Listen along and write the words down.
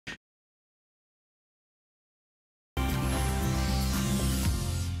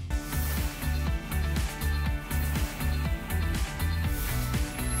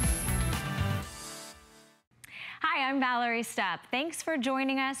Hi, I'm Valerie Stepp. Thanks for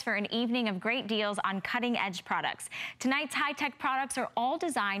joining us for an evening of great deals on cutting-edge products. Tonight's high-tech products are all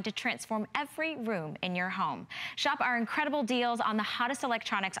designed to transform every room in your home. Shop our incredible deals on the hottest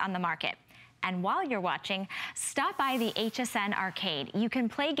electronics on the market. And while you're watching, stop by the HSN Arcade. You can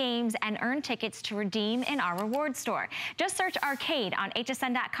play games and earn tickets to redeem in our reward store. Just search Arcade on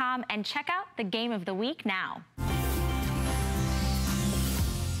hsn.com and check out the game of the week now.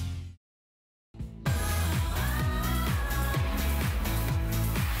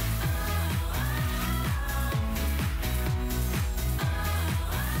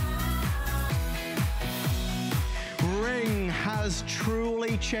 Ring has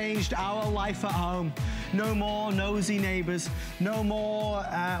truly changed our life at home. No more nosy neighbors, no more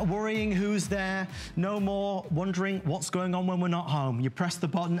worrying who's there, no more wondering what's going on when we're not home. You press the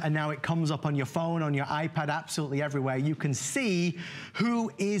button and now it comes up on your phone, on your iPad, absolutely everywhere. You can see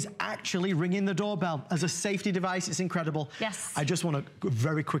who is actually ringing the doorbell. As a safety device, it's incredible. Yes. I just want to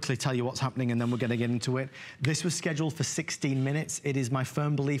very quickly tell you what's happening and then we're going to get into it. This was scheduled for 16 minutes. It is my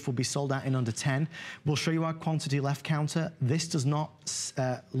firm belief will be sold out in under 10. We'll show you our quantity left counter. This does not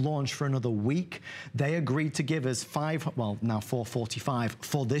launch for another week. They agreed to give us now 445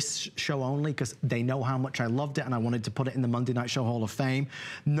 for this show only because they know how much I loved it and I wanted to put it in the Monday Night Show Hall of Fame.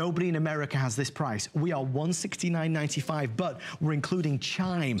 Nobody in America has this price. We are $169.95, but we're including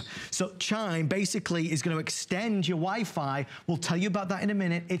Chime. So Chime basically is going to extend your Wi-Fi. We'll tell you about that in a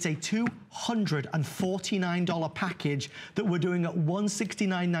minute. It's a $249 package that we're doing at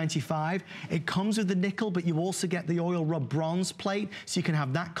 $169.95. It comes with the nickel, but you also get the oil rub bronze plate, so you can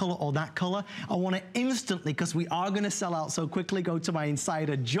have that color or that color. I want to instantly, because we are going to sell out so quickly, go to my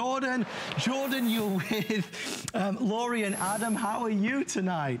insider, Jordan. Jordan, you're with Lori and Adam. How are you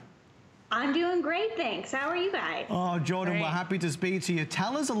tonight? I'm doing great, thanks. How are you guys? Oh, Jordan, Great. We're happy to speak to you.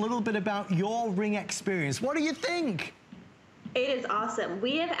 Tell us a little bit about your Ring experience. What do you think? It is awesome.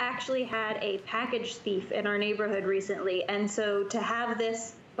 We have actually had a package thief in our neighborhood recently, and so to have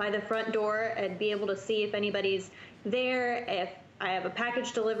this by the front door and be able to see if anybody's there, if I have a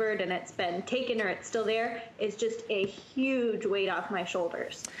package delivered and it's been taken or it's still there, is just a huge weight off my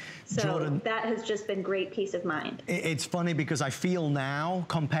shoulders. So Jordan, that has just been great peace of mind. It's funny because I feel now,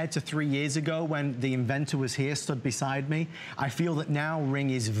 compared to 3 years ago when the inventor was here, stood beside me, I feel that now Ring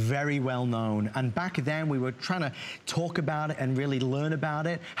is very well known. And back then we were trying to talk about it and really learn about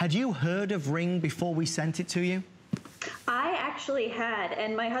it. Had you heard of Ring before we sent it to you? I actually had,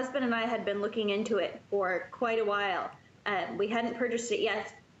 and my husband and I had been looking into it for quite a while. We hadn't purchased it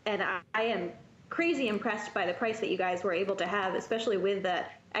yet, and I am crazy impressed by the price that you guys were able to have, especially with the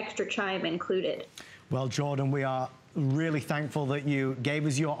extra Chime included. Well, Jordan, we are really thankful that you gave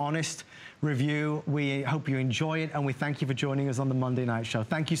us your honest review. We hope you enjoy it, and we thank you for joining us on the Monday Night Show.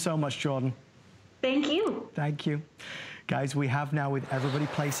 Thank you so much, Jordan. Thank you. Thank you. Guys, we have now, with everybody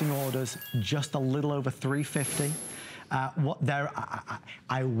placing orders, just a little over $350.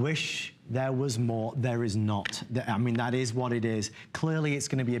 I wish there was more. There is not. I mean, that is what it is. Clearly, it's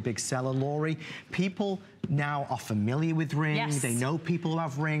going to be a big seller, Lori. People now are familiar with Ring. Yes. They know people who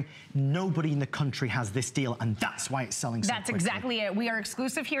have Ring. Nobody in the country has this deal, and that's why it's selling so quickly. That's exactly it. We are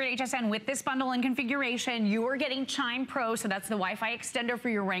exclusive here at HSN with this bundle and configuration. You're getting Chime Pro, so that's the Wi-Fi extender for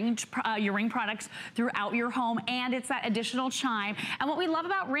your Ring products throughout your home, and it's that additional Chime. And what we love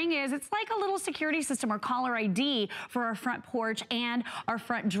about Ring is it's like a little security system or caller ID for our front porch and our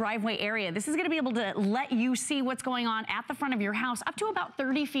front driveway area. This is going to be able to let you see what's going on at the front of your house up to about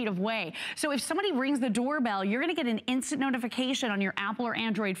 30 feet away. So if somebody rings the doorbell, you're going to get an instant notification on your Apple or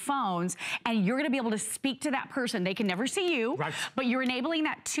Android phones, and you're going to be able to speak to that person. They can never see you, right, but you're enabling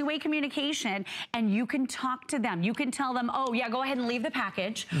that two-way communication, and you can talk to them. You can tell them, oh yeah, go ahead and leave the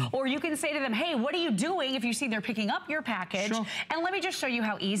package, or you can say to them, hey, what are you doing, if you see they're picking up your package. Sure. And let me just show you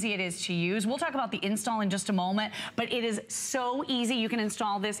how easy it is to use. We'll talk about the install in just a moment, but it is so easy. You can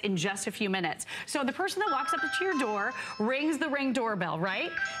install this in just a few minutes. So the person that walks up to your door rings the Ring doorbell,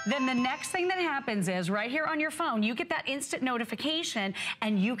 right? Then the next thing that happens is right here on your phone, you get that instant notification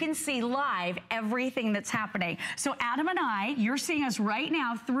and you can see live everything that's happening. So Adam and I, you're seeing us right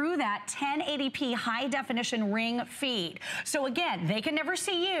now through that 1080p high definition Ring feed. So again, they can never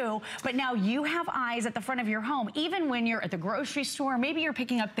see you, but now you have eyes at the front of your home, even when you're at the grocery store, maybe you're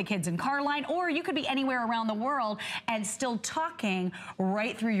picking up the kids in car line, or you could be anywhere around the world and still talking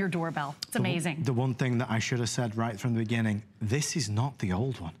right through your doorbell. It's amazing. The one thing that I should have said right from the beginning, this is not the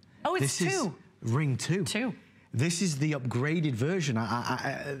old one. Oh, it's this is Ring 2. 2. This is the upgraded version.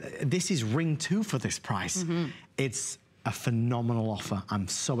 This is Ring 2 for this price. It's a phenomenal offer. I'm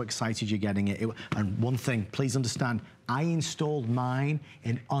so excited you're getting it. And one thing, please understand, I installed mine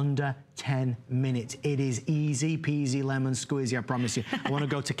in under 10 minutes. It is easy peasy lemon squeezy, I promise you. I want to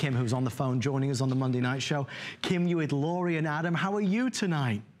go to Kim, who's on the phone joining us on the Monday Night Show. Kim, you with Laurie and Adam. How are you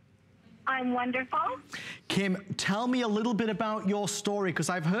tonight? I'm wonderful. Kim, tell me a little bit about your story, because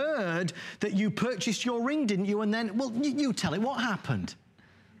I've heard that you purchased your ring, didn't you? And then, well, you tell it. What happened?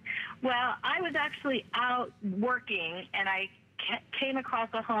 Well, I was actually out working, and I came across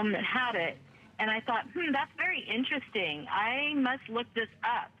a home that had it, and I thought, that's very interesting. I must look this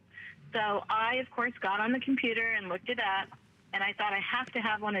up. So I, of course, got on the computer and looked it up, and I thought I have to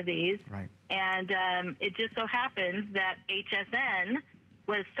have one of these. Right. And it just so happens that HSN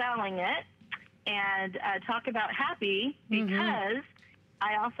was selling it, and talk about happy, because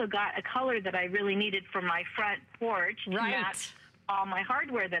I also got a color that I really needed for my front porch to match all my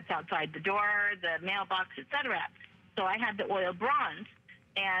hardware that's outside the door, the mailbox, etc. So I had the oil bronze,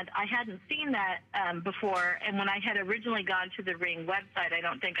 and I hadn't seen that before. And when I had originally gone to the Ring website, I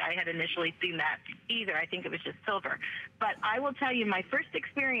don't think I had initially seen that either. I think it was just silver. But I will tell you, my first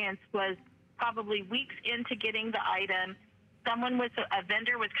experience was probably weeks into getting the item. A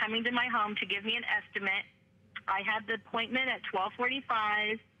vendor was coming to my home to give me an estimate. I had the appointment at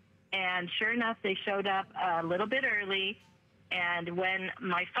 12:45, and sure enough, they showed up a little bit early. And when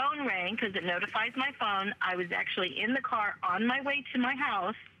my phone rang, because it notifies my phone, I was actually in the car on my way to my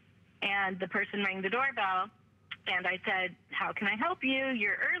house, and the person rang the doorbell, and I said, "How can I help you?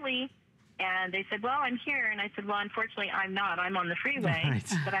 You're early." And they said, "Well, I'm here." And I said, "Well, unfortunately, I'm not. I'm on the freeway,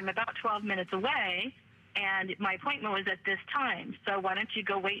 but I'm about 12 minutes away, and my appointment was at this time. So why don't you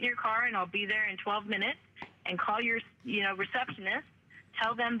go wait in your car, and I'll be there in 12 minutes, and call your, receptionist.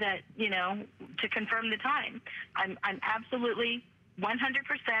 Tell them that, to confirm the time." I'm absolutely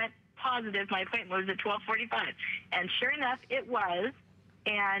 100% positive my appointment was at 12:45. And sure enough, it was.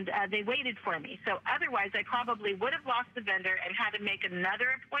 And they waited for me. So otherwise, I probably would have lost the vendor and had to make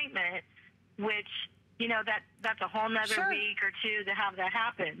another appointment, which, that's a whole nother week or two to have that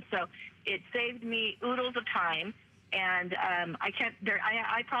happen. So it saved me oodles of time. And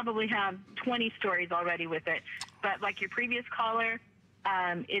I probably have 20 stories already with it. But like your previous caller,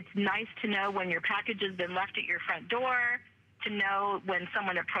 it's nice to know when your package has been left at your front door, to know when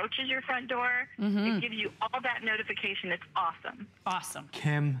someone approaches your front door. It gives you all that notification. It's awesome. Awesome.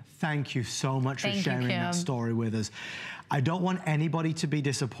 Kim, thank you so much for sharing that story with us. I don't want anybody to be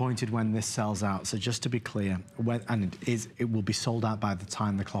disappointed when this sells out. So just to be clear, it will be sold out by the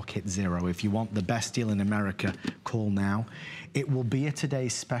time the clock hits 0. If you want the best deal in America, call now. It will be a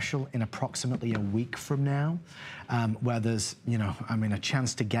today's special in approximately a week from now, where there's, a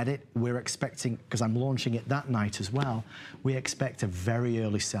chance to get it. We're expecting, because I'm launching it that night as well, we expect a very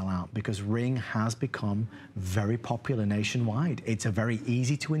early sellout, because Ring has become very popular nationwide. It's a very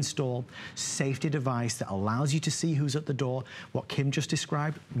easy to install safety device that allows you to see who's at the door. What Kim just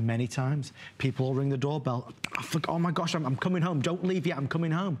described many times. People will ring the doorbell. Oh my gosh, I'm coming home. Don't leave yet, I'm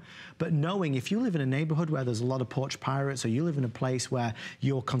coming home. But knowing if you live in a neighborhood where there's a lot of porch pirates, or you live in a place where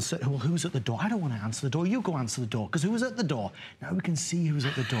you're concerned, well, who's at the door? I don't want to answer the door. You go answer the door, because who's at the door? Now we can see who's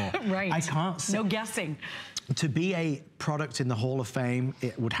at the door. Right. I can't say. No guessing. To be a product in the Hall of Fame,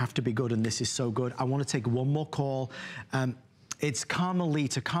 it would have to be good, and this is so good. I want to take one more call. It's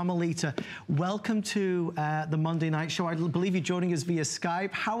Carmelita. Carmelita, welcome to the Monday Night Show. I believe you're joining us via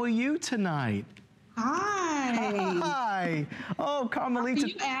Skype. How are you tonight? Hi. Hi. Oh, Carmelita. Are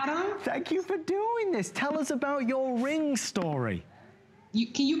you Adam? Thank you for doing this. Tell us about your Ring story. You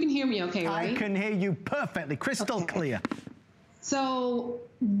can hear me okay, right? I can hear you perfectly, crystal clear. So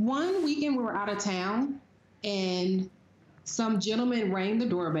one weekend we were out of town, and some gentleman rang the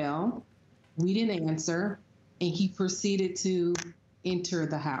doorbell. We didn't answer, and he proceeded to enter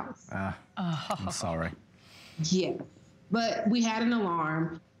the house. I'm sorry. Yeah, but we had an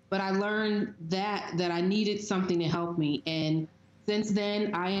alarm. But I learned that I needed something to help me, and since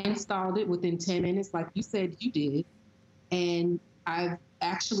then I installed it within 10 minutes, like you said you did, and I've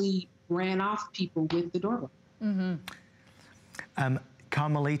actually ran off people with the doorbell.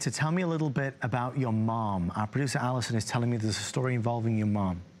 Carmelita, tell me a little bit about your mom. Our producer Allison is telling me there's a story involving your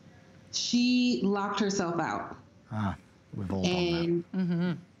mom. She locked herself out. We've all done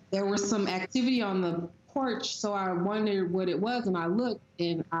that. There was some activity on the porch, so I wondered what it was, and I looked,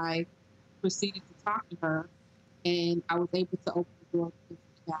 and I proceeded to talk to her, and I was able to open the door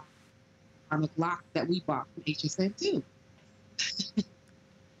on the lock that we bought from HSN too.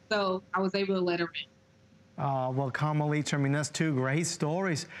 So I was able to let her in. Oh, well, Carmelita, I mean, that's two great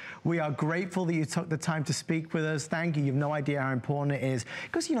stories. We are grateful that you took the time to speak with us. Thank you. You have no idea how important it is.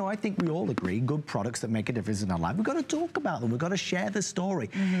 Because, you know, I think we all agree, good products that make a difference in our life, we've got to talk about them. We've got to share the story.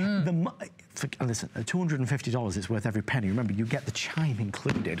 Listen, at $250, it's worth every penny. Remember, you get the chime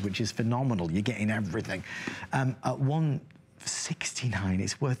included, which is phenomenal. You're getting everything. At $169,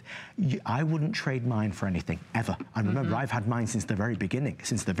 it's worth, I wouldn't trade mine for anything, ever. And remember, I've had mine since the very beginning,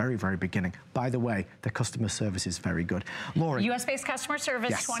 since the very, very beginning. By the way, the customer service is very good. Laurie. US-based customer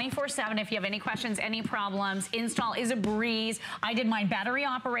service, 24/7. If you have any questions, any problems, install is a breeze. I did mine battery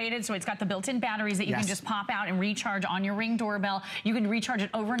operated, so it's got the built-in batteries that you can just pop out and recharge on your Ring doorbell. You can recharge it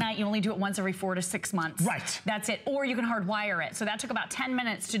overnight. You only do it once every 4 to 6 months. Right. That's it. Or you can hardwire it. So that took about 10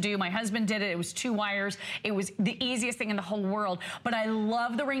 minutes to do. My husband did it. It was 2 wires. It was the easiest thing in the whole world. But I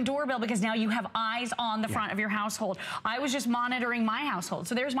love the Ring doorbell because now you have eyes on the front of your household. I was just monitoring my household.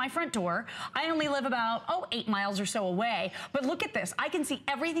 So there's my front door. I only live about, 8 miles or so away. But look at this. I can see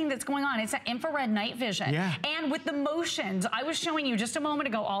everything that's going on. It's that infrared night vision. And with the motions, I was showing you just a moment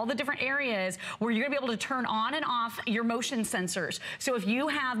ago all the different areas where you're gonna be able to turn on and off your motion sensors. So if you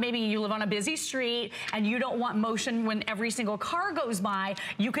have, maybe you live on a busy street and you don't want motion when every single car goes by,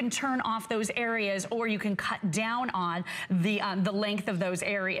 you can turn off those areas, or you can cut down on the length of those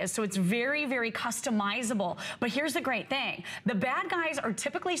areas. So it's very, very customizable. But here's the great thing. The bad guys are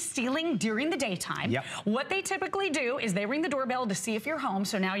typically stealing during the daytime. What they typically do is they ring the doorbell to see if you're home.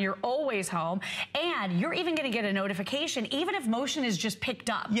 So now you're always home. And you're even gonna get a notification, even if motion is just picked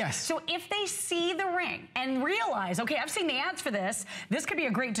up. So if they see the ring and realize, okay, I've seen the ads for this, this could be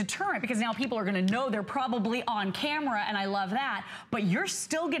a great deterrent because now people are gonna know they're probably on camera, and I love that. But you're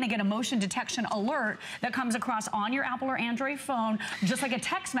still gonna get a motion detection alert that comes across on your Apple or Android phone, just like a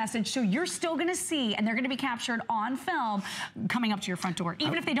text message, so you're still gonna see, and they're gonna be captured on film coming up to your front door,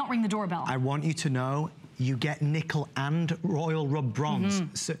 even if they don't ring the doorbell. I want you to know, you get nickel and royal rub bronze.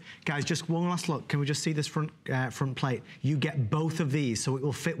 So, guys, just one last look. Can we just see this front plate? You get both of these, so it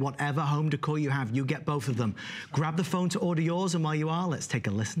will fit whatever home decor you have. You get both of them. Grab the phone to order yours, and while you are, let's take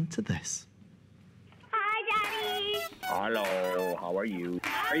a listen to this. Hi, Daddy. Hello, how are you?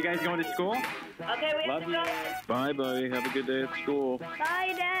 Are you guys going to school? Okay, we have to go. Bye, buddy. Have a good day at school.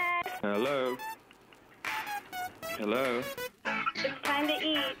 Bye, Dad. Hello. Hello. It's time to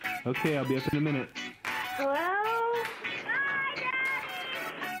eat. Okay, I'll be up in a minute. Hello? Hi, Daddy.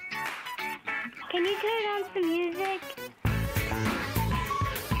 Can you turn on some music?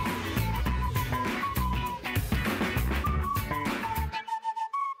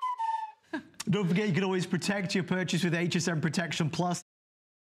 Don't forget, you can always protect your purchase with HSN Protection Plus.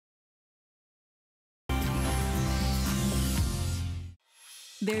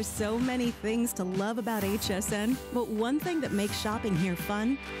 There's so many things to love about HSN, but one thing that makes shopping here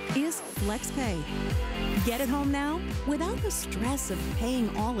fun is FlexPay. Get it home now without the stress of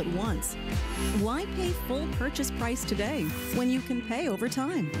paying all at once. Why pay full purchase price today when you can pay over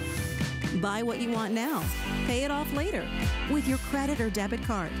time? Buy what you want now, pay it off later with your credit or debit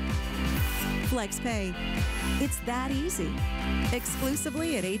card. FlexPay. It's that easy.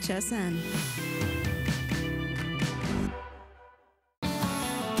 Exclusively at HSN.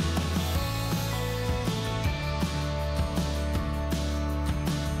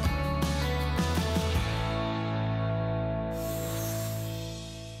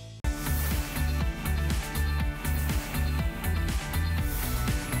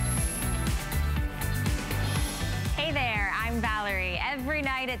 Every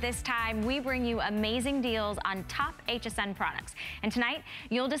night at this time, we bring you amazing deals on top HSN products. And tonight,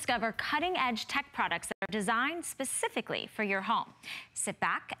 you'll discover cutting-edge tech products that are designed specifically for your home. Sit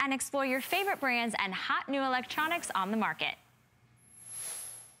back and explore your favorite brands and hot new electronics on the market.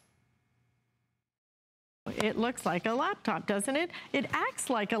 It looks like a laptop, doesn't it? It acts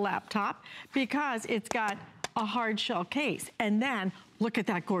like a laptop because it's got a hard shell case. And then look at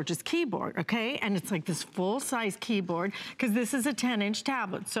that gorgeous keyboard, okay? And it's like this full-size keyboard because this is a 10-inch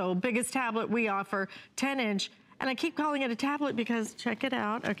tablet. So biggest tablet we offer, 10-inch. And I keep calling it a tablet because check it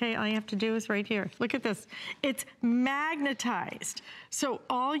out, okay? All you have to do is right here. Look at this. It's magnetized. So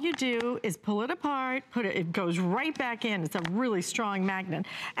all you do is pull it apart, it goes right back in. It's a really strong magnet.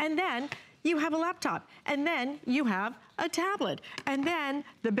 And then you have a laptop, and then you have a tablet. And then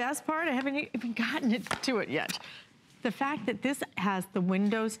the best part, I haven't even gotten to it yet. The fact that this has the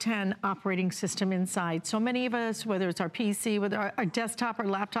Windows 10 operating system inside. So many of us, whether it's our PC, whether our desktop or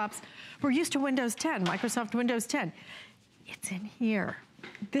laptops, we're used to Windows 10, Microsoft Windows 10. It's in here.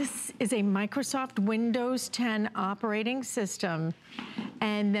 This is a Microsoft Windows 10 operating system.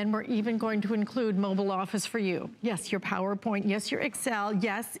 And then we're even going to include mobile office for you. Yes, your PowerPoint, yes, your Excel,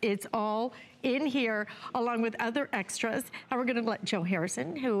 yes, it's all in here along with other extras. And we're gonna let Joe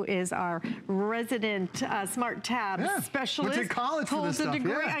Harrison, who is our resident Smart Tab specialist. Went to college for this stuff,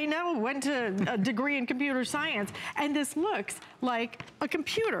 degree. I know, went to a degree in computer science. And this looks like a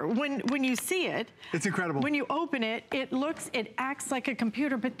computer. When you see it, it's incredible. When you open it, it acts like a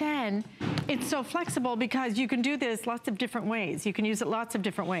computer, but then it's so flexible because you can do this lots of different ways. You can use it lots of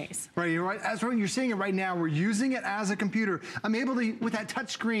different ways. Right, you're right. As you're seeing it right now, we're using it as a computer. I'm able to, with that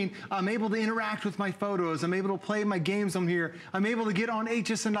touch screen, I'm able to interact with my photos. I'm able to play my games on here. I'm able to get on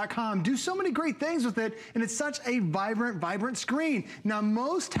hsn.com, do so many great things with it, and it's such a vibrant screen. Now,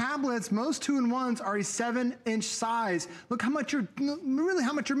 most tablets, most 2-in-1s are a 7-inch size. Look how much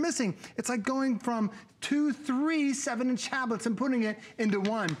how much you're missing. It's like going from 2, 3 7-inch tablets and putting it into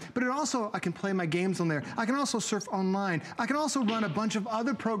one. But it also, I can play my games on there. I can also surf online. I can also run a bunch of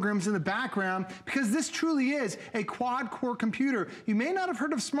other programs in the background because this truly is a quad-core computer. You may not have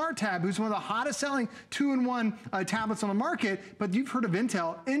heard of SmartTab, who's one of the hottest selling 2-in-1 tablets on the market, but you've heard of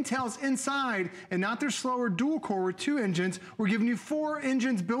Intel. Intel's inside, and not their slower dual-core with 2 engines. We're giving you 4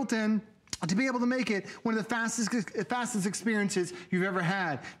 engines built in to be able to make it one of the fastest experiences you've ever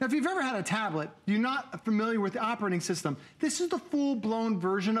had. Now, if you've ever had a tablet, you're not familiar with the operating system. This is the full-blown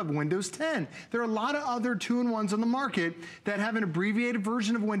version of Windows 10. There are a lot of other 2-in-1s on the market that have an abbreviated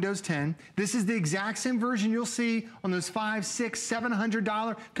version of Windows 10. This is the exact same version you'll see on those $500, $600,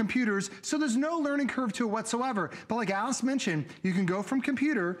 $700 computers, so there's no learning curve to it whatsoever. But like Alice mentioned, you can go from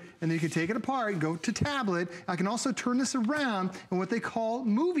computer, and then you can take it apart, go to tablet. I can also turn this around in what they call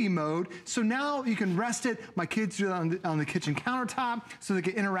movie mode. So now you can rest it. My kids do it on the kitchen countertop so they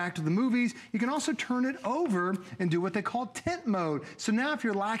can interact with the movies. You can also turn it over and do what they call tent mode. So now if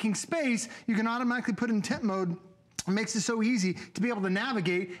you're lacking space, you can automatically put it in tent mode. It makes it so easy to be able to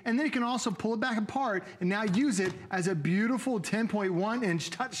navigate, and then you can also pull it back apart and now use it as a beautiful 10.1-inch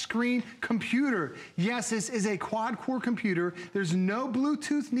touchscreen computer. Yes, this is a quad-core computer. There's no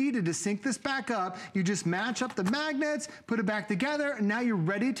Bluetooth needed to sync this back up. You just match up the magnets, put it back together, and now you're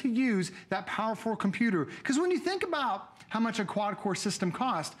ready to use that powerful computer. Because when you think about how much a quad-core system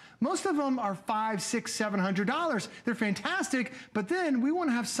costs, most of them are $500, $600, $700. They're fantastic, but then we want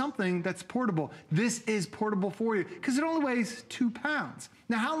to have something that's portable. This is portable for you because it only weighs 2 pounds.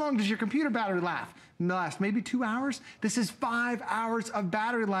 Now, how long does your computer battery last? Maybe 2 hours? This is 5 hours of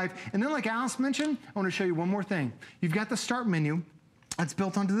battery life. And then like Alice mentioned, I want to show you one more thing. You've got the start menu. That's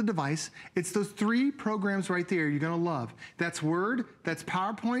built onto the device. It's those 3 programs right there you're going to love. That's Word, that's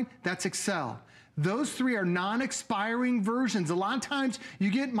PowerPoint, that's Excel. Those 3 are non-expiring versions. A lot of times you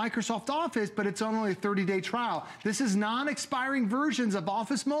get Microsoft Office, but it's only a 30-day trial. This is non-expiring versions of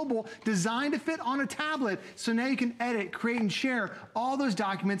Office Mobile designed to fit on a tablet. So now you can edit, create, and share all those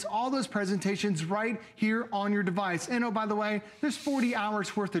documents, all those presentations right here on your device. And oh, by the way, there's 40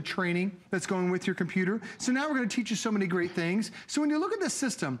 hours worth of training that's going with your computer. So now we're going to teach you so many great things. So when you look at this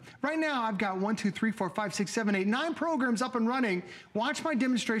system, right now I've got 1, 2, 3, 4, 5, 6, 7, 8, 9 programs up and running. Watch my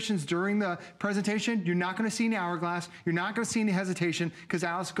demonstrations during the presentation. You're not going to see any hourglass. You're not going to see any hesitation because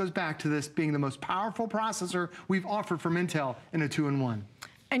Alice goes back to this being the most powerful processor we've offered from Intel in a 2-in-1.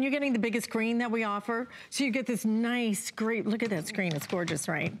 And you're getting the biggest screen that we offer. So you get this nice, great, look at that screen. It's gorgeous,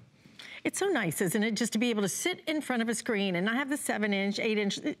 right? It's so nice, isn't it, just to be able to sit in front of a screen and not have the 7-inch,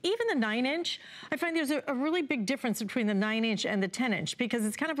 8-inch, even the 9-inch. I find there's a really big difference between the 9-inch and the 10-inch because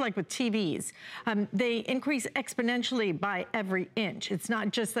it's kind of like with TVs. They increase exponentially by every inch. It's not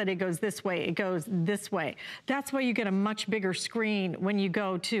just that it goes this way, it goes this way. That's why you get a much bigger screen when you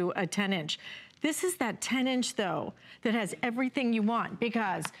go to a 10-inch. This is that 10-inch, though, that has everything you want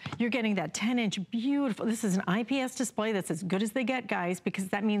because you're getting that 10-inch beautiful. This is an IPS display that's as good as they get, guys, because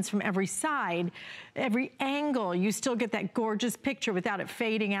that means from every side, every angle, you still get that gorgeous picture without it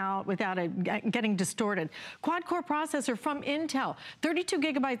fading out, without it getting distorted. Quad-core processor from Intel, 32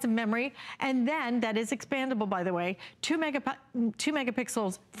 gigabytes of memory, and then that is expandable, by the way, 2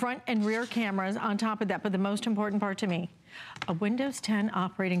 megapixels front and rear cameras on top of that. But the most important part to me, a Windows 10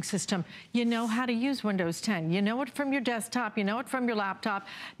 operating system. You know how to use Windows 10. You know it from your desktop. You know it from your laptop.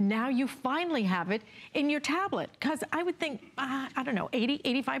 Now you finally have it in your tablet. Because I would think, I don't know,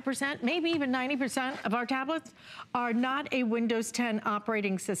 80, 85%, maybe even 90% of our tablets are not a Windows 10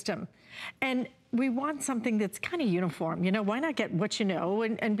 operating system. And we want something that's kind of uniform. You know, why not get what you know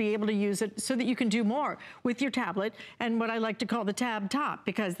and be able to use it so that you can do more with your tablet and what I like to call the tab top,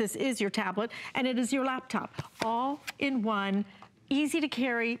 because this is your tablet and it is your laptop. All in one, easy to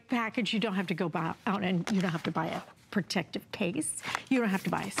carry package. You don't have to go out and you don't have to buy it. protective case. You don't have to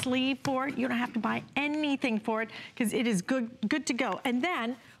buy a sleeve for it. You don't have to buy anything for it because it is good to go. And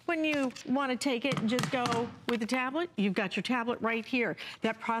then when you want to take it and just go with the tablet, you've got your tablet right here.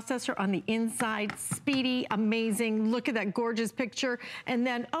 That processor on the inside, speedy, amazing. Look at that gorgeous picture. And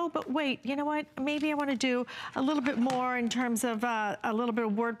then, oh, but wait, you know what? Maybe I want to do a little bit more in terms of a little bit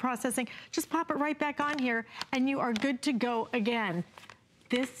of word processing. Just pop it right back on here and you are good to go again.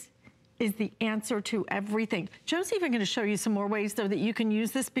 This is the answer to everything. Joe's even gonna show you some more ways though that you can use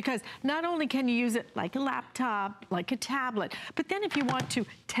this, because not only can you use it like a laptop, like a tablet, but then if you want to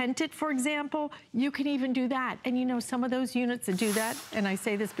tent it, for example, you can even do that. And you know, some of those units that do that, and I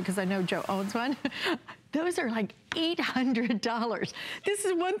say this because I know Joe owns one, those are like $800. This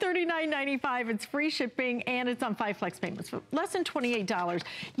is $139.95. It's free shipping and it's on 5 flex payments for less than $28.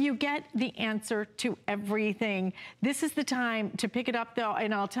 You get the answer to everything. This is the time to pick it up though,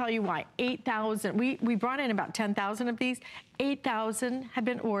 and I'll tell you why. 8,000. We brought in about 10,000 of these. 8,000 have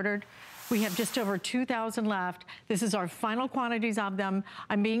been ordered. We have just over 2,000 left. This is our final quantities of them.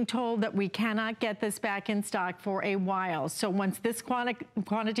 I'm being told that we cannot get this back in stock for a while. So once this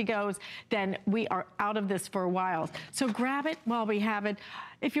quantity goes, then we are out of this for a while. So grab it while we have it.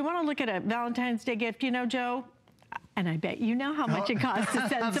 If you want to look at a Valentine's Day gift, you know, Joe, and I bet you know how much it costs to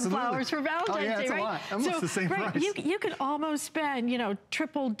send some flowers for Valentine's Day, right? Lot. Almost the same price. You could almost spend, you know,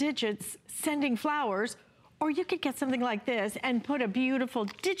 triple digits sending flowers. Or you could get something like this and put a beautiful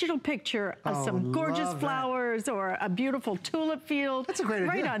digital picture of some gorgeous flowers or a beautiful tulip field. That's a great idea.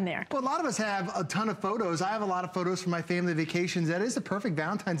 Right on there. Well, a lot of us have a ton of photos. I have a lot of photos from my family vacations. That is a perfect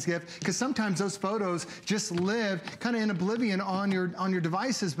Valentine's gift because sometimes those photos just live kind of in oblivion on your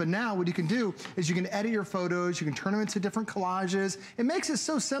devices. But now what you can do is you can edit your photos. You can turn them into different collages. It makes it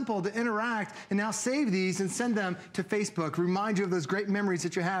so simple to interact and now save these and send them to Facebook. Remind you of those great memories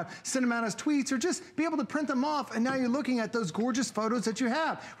that you have. Send them out as tweets or just be able to print them off, and now you're looking at those gorgeous photos that you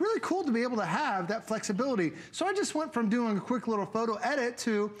have. Really cool to be able to have that flexibility. So I just went from doing a quick little photo edit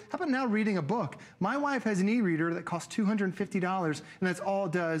to, how about now reading a book? My wife has an e-reader that costs $250, and that's all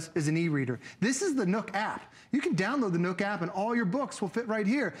it does is an e-reader. This is the Nook app. You can download the Nook app and all your books will fit right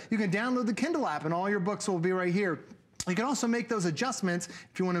here. You can download the Kindle app and all your books will be right here. You can also make those adjustments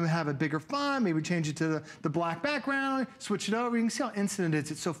if you want to have a bigger font, maybe change it to the black background, switch it over. You can see how instant it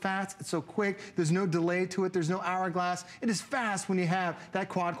is. It's so fast, it's so quick. There's no delay to it. There's no hourglass. It is fast when you have that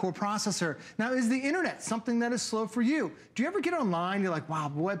quad-core processor. Now, is the internet something that is slow for you? Do you ever get online, you're like,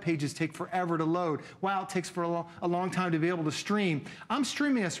 wow, web pages take forever to load. Wow, it takes for a long time to be able to stream. I'm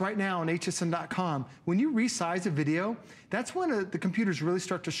streaming us right now on hsn.com. When you resize a video, that's when the computers really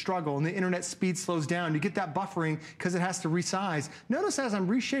start to struggle and the internet speed slows down. You get that buffering because it has to resize. Notice as I'm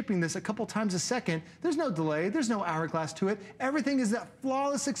reshaping this a couple times a second, there's no delay, there's no hourglass to it. Everything is that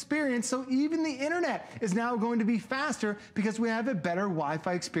flawless experience, so even the internet is now going to be faster because we have a better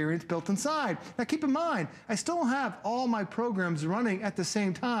Wi-Fi experience built inside. Now keep in mind, I still don't have all my programs running at the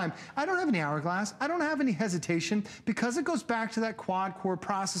same time. I don't have any hourglass, I don't have any hesitation because it goes back to that quad-core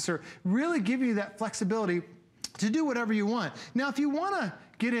processor, really giving you that flexibility to do whatever you want. Now, if you want to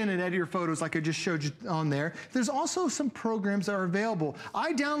get in and edit your photos like I just showed you on there, there's also some programs that are available.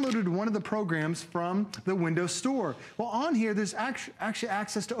 I downloaded one of the programs from the Windows Store. Well, on here, there's actually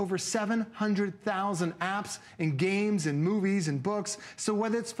access to over 700,000 apps and games and movies and books. So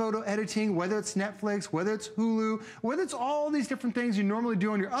whether it's photo editing, whether it's Netflix, whether it's Hulu, whether it's all these different things you normally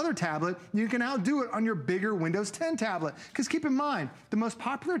do on your other tablet, you can now do it on your bigger Windows 10 tablet. Because keep in mind, the most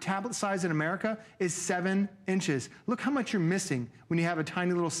popular tablet size in America is 7 inches. Look how much you're missing when you have a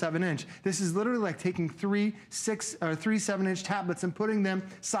tiny little 7-inch. This is literally like taking three 7-inch tablets and putting them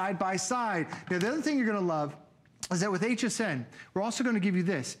side by side. Now, the other thing you're gonna love is that with HSN, we're also going to give you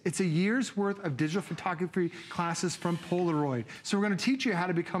this. It's a year's worth of digital photography classes from Polaroid. So we're going to teach you how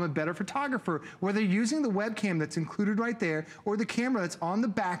to become a better photographer, whether you're using the webcam that's included right there, or the camera that's on the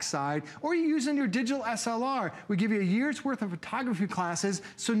back side, or you're using your digital SLR. We give you a year's worth of photography classes,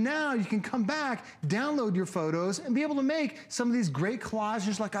 so now you can come back, download your photos, and be able to make some of these great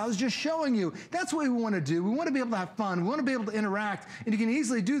collages like I was just showing you. That's what we want to do. We want to be able to have fun. We want to be able to interact, and you can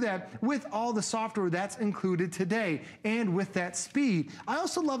easily do that with all the software that's included today. And with that speed. I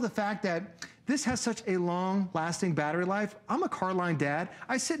also love the fact that this has such a long-lasting battery life. I'm a car line dad.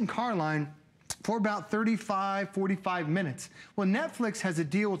 I sit in car line for about 35, 45 minutes. Well, Netflix has a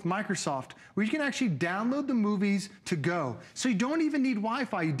deal with Microsoft where you can actually download the movies to go. So you don't even need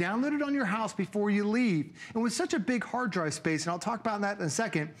Wi-Fi. You download it on your house before you leave. And with such a big hard drive space, and I'll talk about that in a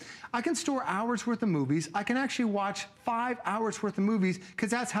second, I can store hours worth of movies. I can actually watch 5 hours worth of movies because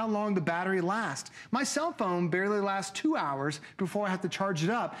that's how long the battery lasts. My cell phone barely lasts 2 hours before I have to charge it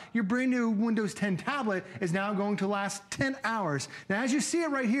up. Your brand new Windows 10 tablet is now going to last 10 hours. Now, as you see it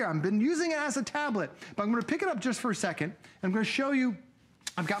right here, I've been using it as a tablet, but I'm going to pick it up just for a second. I'm going to show you.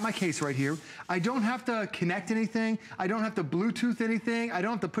 I've got my case right here. I don't have to connect anything. I don't have to Bluetooth anything. I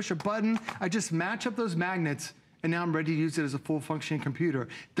don't have to push a button. I just match up those magnets, and now I'm ready to use it as a full functioning computer.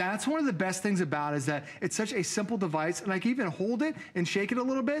 That's one of the best things about it, is that it's such a simple device, and I can even hold it and shake it a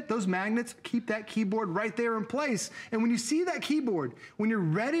little bit. Those magnets keep that keyboard right there in place. And when you see that keyboard, when you're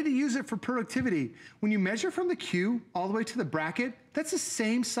ready to use it for productivity, when you measure from the Q all the way to the bracket, that's the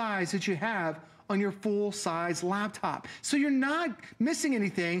same size that you have on your full-size laptop. So you're not missing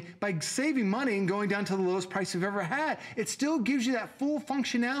anything by saving money and going down to the lowest price you've ever had. It still gives you that full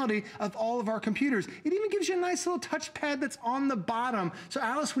functionality of all of our computers. It even gives you a nice little touchpad that's on the bottom. So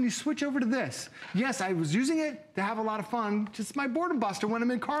Alice, when you switch over to this, yes, I was using it to have a lot of fun, just my boredom buster when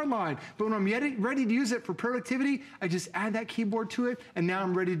I'm in car line. But when I'm ready to use it for productivity, I just add that keyboard to it, and now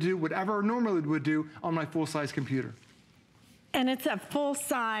I'm ready to do whatever I normally would do on my full-size computer. And it's a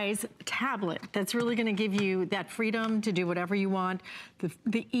full-size tablet that's really gonna give you that freedom to do whatever you want,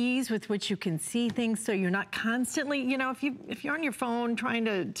 the ease with which you can see things, so you're not constantly, you know, if you're on your phone trying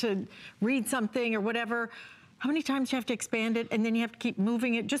to read something or whatever, how many times do you have to expand it and then you have to keep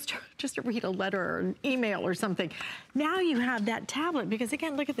moving it just to read a letter or an email or something. Now you have that tablet, because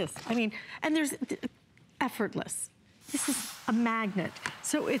again, look at this. I mean, and there's effortless. This is a magnet.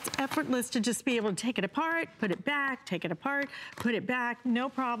 So it's effortless to just be able to take it apart, put it back, take it apart, put it back, no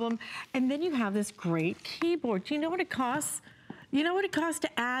problem. And then you have this great keyboard. Do you know what it costs? You know what it costs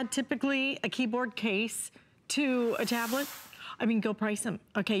to add typically a keyboard case to a tablet? I mean, go price them.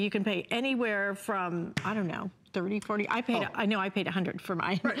 Okay, you can pay anywhere from, I don't know, 30, 40. I know I paid 100 for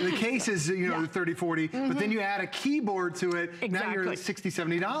mine. Right, the case is, you know, yeah. 30, 40, but then you add a keyboard to it, exactly. Now you're at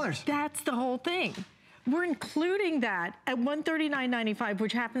 $60, $70. That's the whole thing. We're including that at $139.95,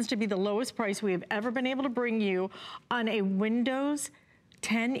 which happens to be the lowest price we have ever been able to bring you on a Windows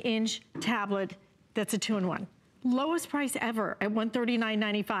 10-inch tablet that's a 2-in-1. Lowest price ever at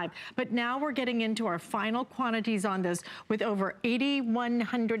 $139.95. But now we're getting into our final quantities on this with over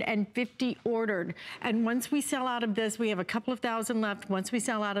 8,150 ordered. And once we sell out of this, we have a couple of thousand left. Once we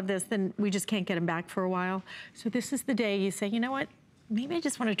sell out of this, then we just can't get them back for a while. So this is the day you say, you know what? Maybe I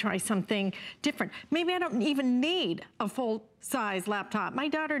just want to try something different. Maybe I don't even need a full-size laptop. My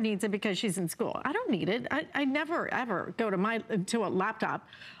daughter needs it because she's in school. I don't need it. I never, ever go to a laptop.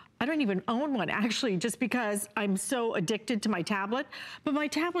 I don't even own one, actually, just because I'm so addicted to my tablet. But my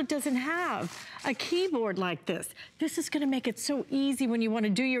tablet doesn't have a keyboard like this. This is gonna make it so easy when you wanna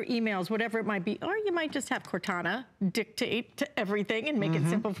do your emails, whatever it might be. Or you might just have Cortana dictate to everything and make it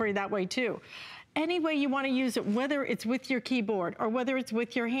simple for you that way too. Any way you want to use it, whether it's with your keyboard or whether it's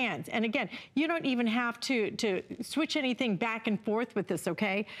with your hands. And again, you don't even have to switch anything back and forth with this,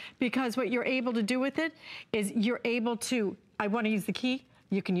 okay? Because what you're able to do with it is you're able to, I want to use the key,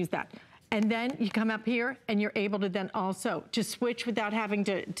 you can use that. And then you come up here and you're able to then also to switch without having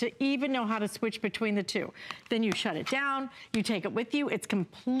to even know how to switch between the two. Then you shut it down, you take it with you. It's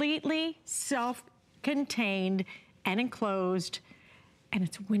completely self-contained and enclosed. And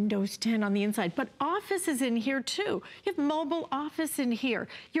it's Windows 10 on the inside. But Office is in here too. You have mobile Office in here,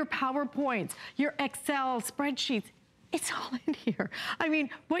 your PowerPoints, your Excel spreadsheets. It's all in here. I mean,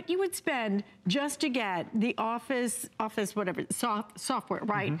 what you would spend just to get the Office whatever, software,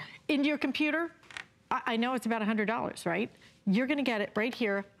 right, into your computer, I know it's about $100, right? You're gonna get it right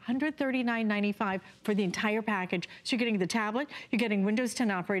here, $139.95 for the entire package. So you're getting the tablet, you're getting Windows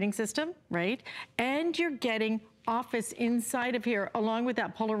 10 operating system, right? And you're getting Office inside of here, along with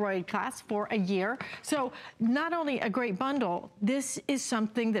that Polaroid class for a year. So not only a great bundle, this is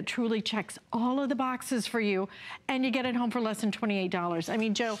something that truly checks all of the boxes for you, and you get it home for less than $28. I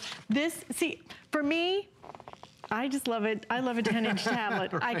mean, Joe, this, see, for me, I just love it. I love a 10-inch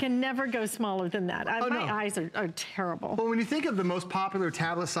tablet. Right. I can never go smaller than that. My eyes are terrible. Well, when you think of the most popular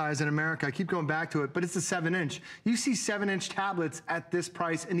tablet size in America, I keep going back to it, but it's a 7-inch. You see 7-inch tablets at this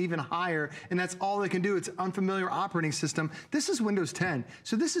price and even higher, and that's all they can do. It's an unfamiliar operating system. This is Windows 10.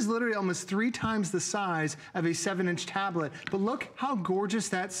 So this is literally almost 3 times the size of a 7-inch tablet. But look how gorgeous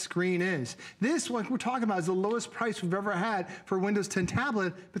that screen is. This, like we're talking about, is the lowest price we've ever had for a Windows 10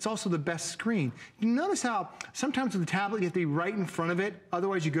 tablet, but it's also the best screen. You notice how sometimes times with the tablet, you have to be right in front of it.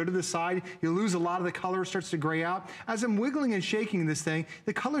 Otherwise, you go to the side, you lose a lot of the color, starts to gray out. As I'm wiggling and shaking this thing,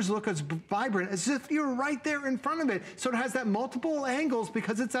 the colors look as vibrant as if you're right there in front of it. So it has that multiple angles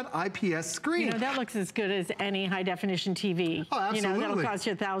because it's that IPS screen. You know, that looks as good as any high definition TV. Oh, absolutely. You know, that'll cost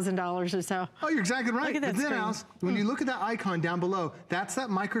you $1,000 or so. Oh, you're exactly right. Look at that but then, screen. Alice, when you look at that icon down below, that's that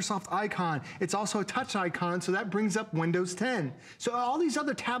Microsoft icon. It's also a touch icon, so that brings up Windows 10. So all these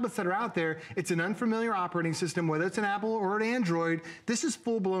other tablets that are out there, it's an unfamiliar operating system, whether it's an Apple or an Android. This is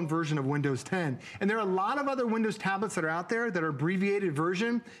full-blown version of Windows 10. And there are a lot of other Windows tablets that are out there that are abbreviated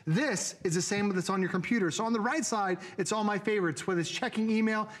version. This is the same that's on your computer. So on the right side, it's all my favorites, whether it's checking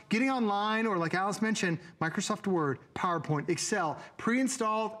email, getting online, or like Alice mentioned, Microsoft Word, PowerPoint, Excel,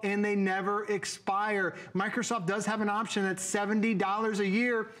 pre-installed, and they never expire. Microsoft does have an option that's $70 a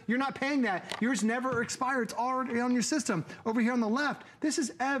year. You're not paying that. Yours never expires. It's already on your system. Over here on the left, this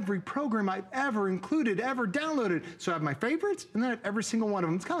is every program I've ever included, ever downloaded. So I have my favorites, and then I have every single one of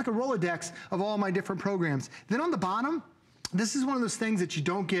them. It's kind of like a Rolodex of all my different programs. Then on the bottom, this is one of those things that you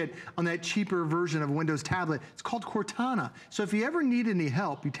don't get on that cheaper version of Windows tablet. It's called Cortana. So if you ever need any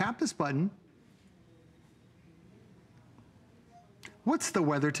help, you tap this button. What's the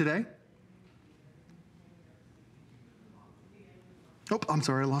weather today? Oh, I'm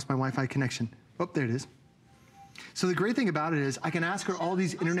sorry, I lost my Wi-Fi connection. Oh, there it is. So the great thing about it is I can ask her all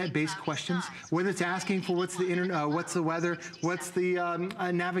these internet-based questions, whether it's asking for what's the internet, what's the weather, what's the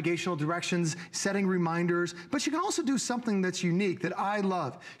navigational directions, setting reminders, but she can also do something that's unique that I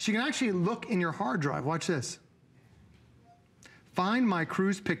love. She can actually look in your hard drive. Watch this. Find my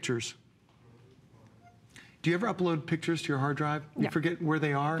cruise pictures. Do you ever upload pictures to your hard drive? You forget where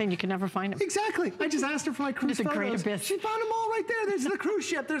they are? Then you can never find them. Exactly. I just asked her for my cruise photos. Great abyss. She found them all right there. There's the cruise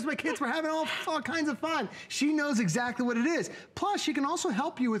ship. There's my kids. We're having all kinds of fun. She knows exactly what it is. Plus, she can also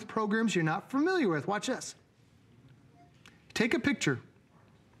help you with programs you're not familiar with. Watch this. Take a picture.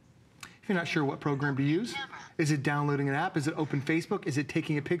 If you're not sure what program to use, is it downloading an app? Is it open Facebook? Is it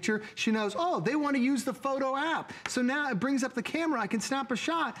taking a picture? She knows, oh, they want to use the photo app. So now it brings up the camera. I can snap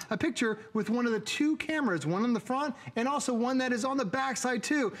a picture with one of the two cameras, one on the front and also one that is on the back side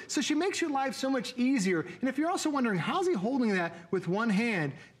too. So she makes your life so much easier. And if you're also wondering, how's he holding that with one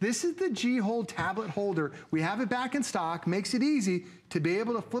hand? This is the G-Hold tablet holder. We have it back in stock, makes it easy to be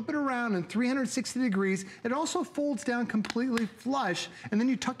able to flip it around in 360 degrees. It also folds down completely flush, and then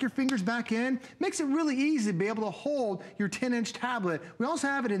you tuck your fingers back in. Makes it really easy to be able to hold your 10-inch tablet. We also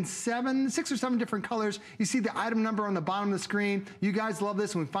have it in 6 or 7 different colors. You see the item number on the bottom of the screen. You guys love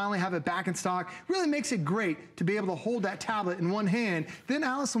this, and we finally have it back in stock. Really makes it great to be able to hold that tablet in one hand. Then,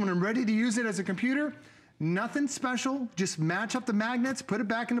 Allison, when I'm ready to use it as a computer, nothing special, just match up the magnets, put it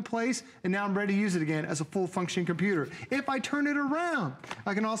back into place, and now I'm ready to use it again as a full functioning computer. If I turn it around,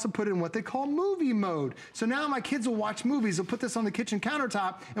 I can also put it in what they call movie mode. So now my kids will watch movies. They'll put this on the kitchen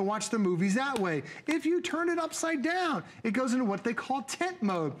countertop and watch the movies that way. If you turn it upside down, it goes into what they call tent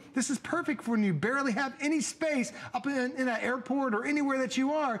mode. This is perfect for when you barely have any space up in an airport or anywhere that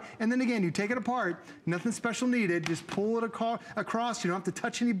you are. And then again, you take it apart, nothing special needed, just pull it across. You don't have to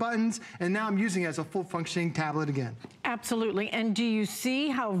touch any buttons. And now I'm using it as a full functioning tablet again. Absolutely. And do you see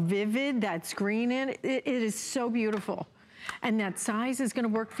how vivid that screen is? It is so beautiful. And that size is going to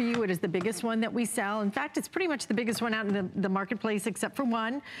work for you. It is the biggest one that we sell. In fact, it's pretty much the biggest one out in the marketplace except for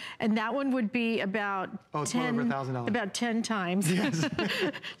one. And that one would be about it's well over $1,000. About 10 times. Yes.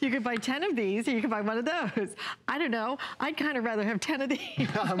 You could buy 10 of these, or you could buy one of those. I don't know. I'd kind of rather have 10 of these.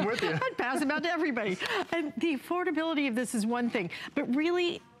 I'm with you. I'd pass them out to everybody. And the affordability of this is one thing, but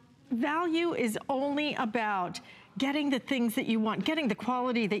really, value is only about getting the things that you want, getting the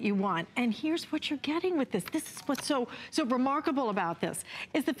quality that you want. And here's what you're getting with this. This is what's so remarkable about this,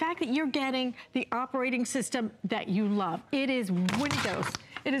 is the fact that you're getting the operating system that you love. It is Windows.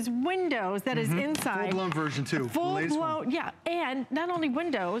 It is Windows that is inside. Full-blown version too. Full-blown, yeah. And not only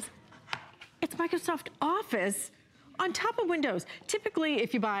Windows, it's Microsoft Office on top of Windows. Typically,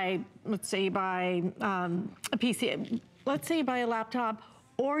 if you buy, let's say you buy a PC, let's say you buy a laptop,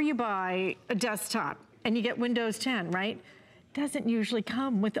 or you buy a desktop and you get Windows 10, right? Doesn't usually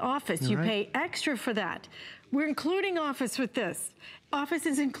come with Office. You pay extra for that. We're including Office with this. Office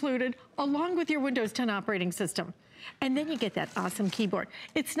is included along with your Windows 10 operating system. And then you get that awesome keyboard.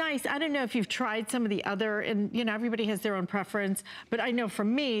 It's nice. I don't know if you've tried some of the other, and you know, everybody has their own preference, but I know for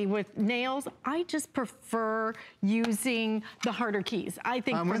me, with nails, I just prefer using the harder keys. I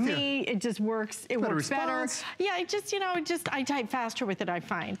think for me, it just works. It works better. Yeah, it just, you know, I type faster with it, I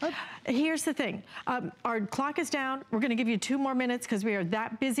find. Here's the thing. Our clock is down. We're gonna give you 2 more minutes because we are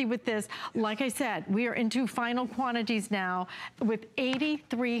that busy with this. Like I said, we are into final quantities now with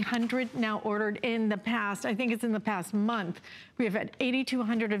 8,300 now ordered in the past. I think it's in the past month. We have had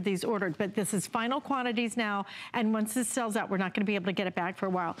 8,200 of these ordered, but this is final quantities now. And once this sells out, we're not gonna be able to get it back for a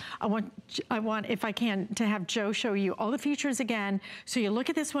while. I want, if I can, to have Joe show you all the features again. So you look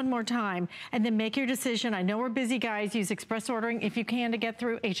at this one more time and then make your decision. I know we're busy, guys. Use express ordering if you can to get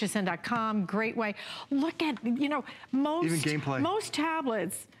through. HSN.com, great way. Look at, you know, most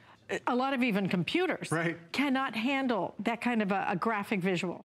tablets, a lot of even computers, cannot handle that kind of a graphic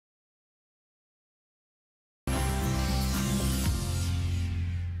visual.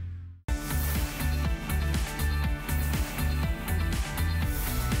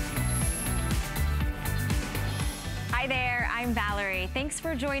 Hi there, I'm Valerie. Thanks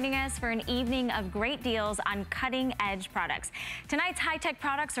for joining us for an evening of great deals on cutting-edge products. Tonight's high-tech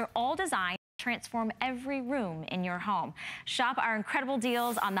products are all designed to transform every room in your home. Shop our incredible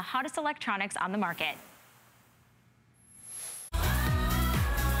deals on the hottest electronics on the market.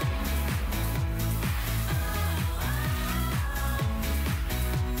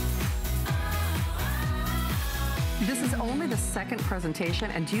 This is only the second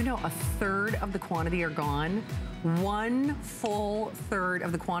presentation, and do you know 1/3 of the quantity are gone? 1 full third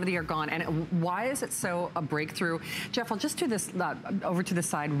of the quantity are gone. And why is it so a breakthrough? Jeff, I'll just do this over to the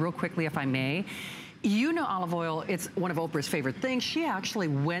side real quickly, if I may. You know olive oil, it's one of Oprah's favorite things. She actually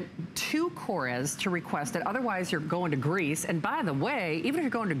went to Chores to request it. Otherwise, you're going to Greece. And by the way, even if you're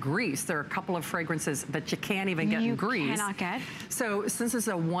going to Greece, there are a couple of fragrances that you can't even get in Greece. You cannot get. So since it's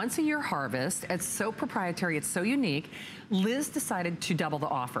a once-a-year harvest, it's so proprietary, it's so unique, Liz decided to double the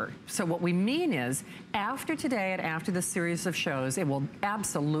offer. So what we mean is, after today and after this series of shows, it will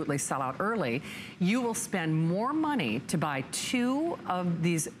absolutely sell out early. You will spend more money to buy 2 of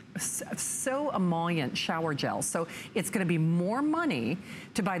these so emollient shower gels. So it's gonna be more money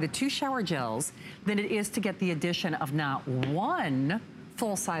to buy the 2 shower gels than it is to get the addition of not 1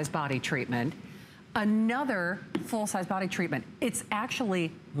 full-size body treatment, another full-size body treatment. It's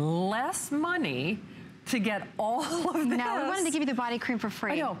actually less money to get all of this. No, we wanted to give you the body cream for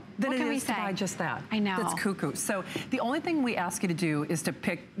free. I know. Then it is to buy just that. I know. That's cuckoo. So the only thing we ask you to do is to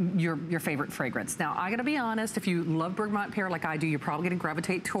pick your favorite fragrance. Now, I gotta be honest, if you love bergamot pear like I do, you're probably gonna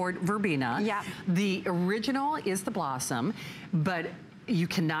gravitate toward verbena. Yeah. The original is the blossom, but you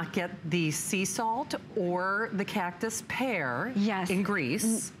cannot get the sea salt or the cactus pear in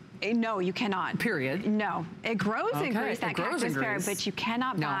Greece. No, you cannot. Period. No. It grows in Greece, that cactus pear, but you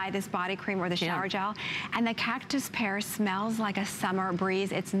cannot buy this body cream or the shower gel. And the cactus pear smells like a summer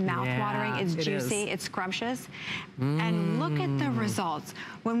breeze. It's mouth-watering, it's juicy, it's scrumptious. And look at the results.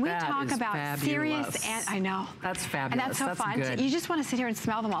 When we talk about serious, and I know. That's fabulous. And that's so fun. Good. You just want to sit here and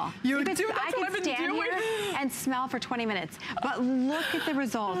smell them all. You do? I could stand here and smell for 20 minutes. But look at the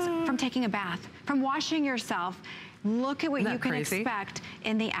results from taking a bath, from washing yourself. Look at what you can expect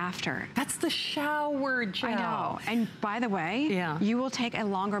in the after. That's the shower gel. I know. And by the way, you will take a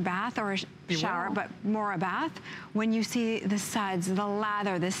longer bath or a shower, but more a bath, when you see the suds, the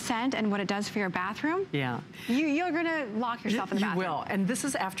lather, the scent, and what it does for your bathroom. You're gonna lock yourself in the bathroom. You will, and this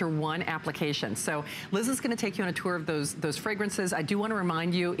is after 1 application. So Liz is gonna take you on a tour of those fragrances. I do wanna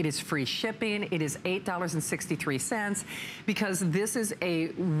remind you, it is free shipping. It is $8.63 because this is a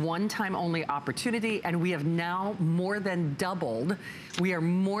one-time only opportunity, and we have now more than doubled. We are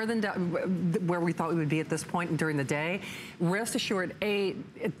more than where we thought we would be at this point during the day. Rest assured, A,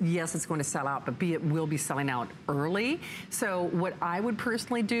 yes, it's going to sell out, but B, it will be selling out early. So what I would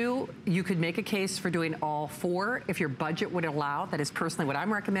personally do, you could make a case for doing all 4 if your budget would allow. That is personally what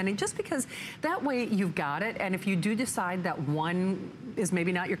I'm recommending, just because that way you've got it. And if you do decide that 1 is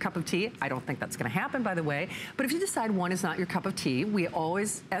maybe not your cup of tea, I don't think that's going to happen, by the way, but if you decide 1 is not your cup of tea, we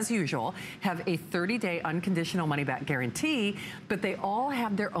always, as usual, have a 30-day unconditional money-back guarantee, but they all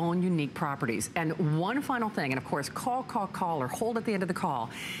have their own unique properties. And one final thing, and of course, call, or hold at the end of the call.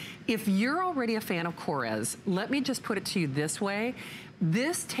 If you're already a fan of Chores, let me just put it to you this way.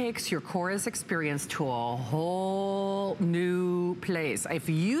 This takes your Chores experience to a whole new place. If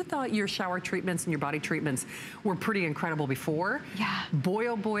you thought your shower treatments and your body treatments were pretty incredible before, boy,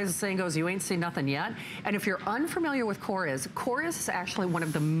 oh boy, as the saying goes, you ain't seen nothing yet. And if you're unfamiliar with Chores, Chores is actually one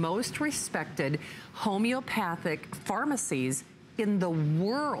of the most respected homeopathic pharmacies in the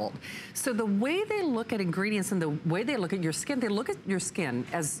world. So the way they look at ingredients and the way they look at your skin, they look at your skin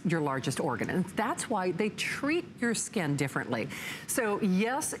as your largest organ. And that's why they treat your skin differently. So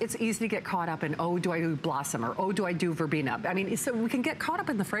yes, it's easy to get caught up in, oh, do I do Blossom, or oh, do I do Verbena? I mean, so we can get caught up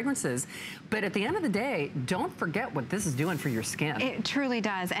in the fragrances, but at the end of the day, don't forget what this is doing for your skin. It truly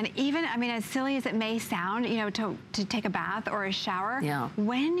does. And even, I mean, as silly as it may sound, you know, to take a bath or a shower,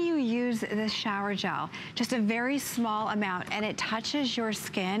 when you use this shower gel, just a very small amount, and it touches your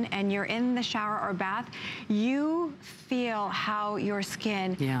skin and you're in the shower or bath, you feel how your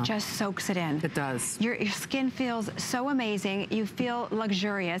skin just soaks it in. It does. Your skin feels so amazing. You feel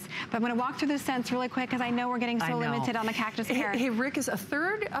luxurious. But I'm going to walk through the scents really quick because I know we're getting so limited on the cactus pear. Hey, Rick, is a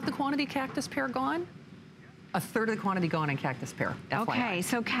third of the quantity cactus pear gone? A third of the quantity gone in cactus pear. FYI. Okay,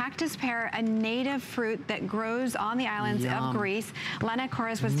 so cactus pear, a native fruit that grows on the islands of Greece. Lena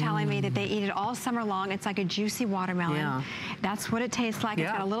Chores was telling me that they eat it all summer long. It's like a juicy watermelon. That's what it tastes like.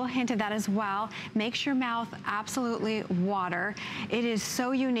 It's got a little hint of that as well. Makes your mouth absolutely water. It is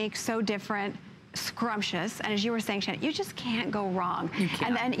so unique, so different, scrumptious, and as you were saying, Shannon, you just can't go wrong.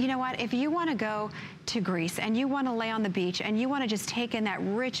 And then, you know what, if you want to go to Greece and you want to lay on the beach and you want to just take in that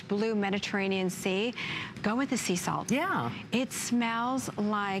rich blue Mediterranean Sea, go with the sea salt. It smells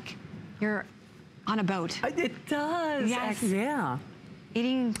like you're on a boat. It does. Yes.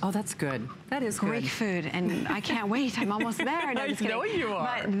 Eating that's good. That is Greek food, and I can't wait. I'm almost there. No, I know you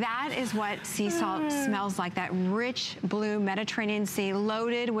are. But that is what sea salt smells like, that rich blue Mediterranean Sea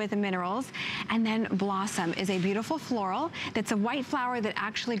loaded with minerals. And then Blossom is a beautiful floral that's a white flower that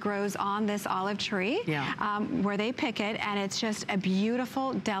actually grows on this olive tree where they pick it, and it's just a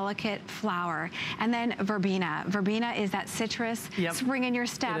beautiful, delicate flower. And then Verbena. Verbena is that citrus, spring in your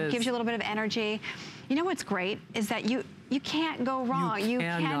step, gives you a little bit of energy. You know what's great is that you can't go wrong. You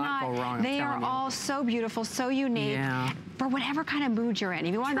cannot go wrong. They are all so beautiful, so unique. For whatever kind of mood you're in.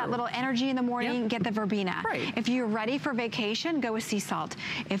 If you want that little energy in the morning, get the Verbena. If you're ready for vacation, go with sea salt.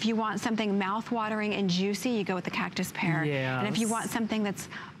 If you want something mouth-watering and juicy, you go with the cactus pear. And if you want something that's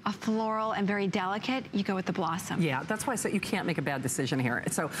a floral and very delicate, you go with the Blossom. That's why I said you can't make a bad decision here.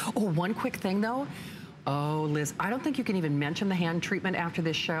 So, one quick thing though. Oh, Liz, I don't think you can even mention the hand treatment after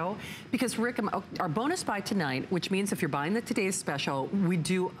this show, because Rick, our bonus buy tonight, which means if you're buying the Today's Special, we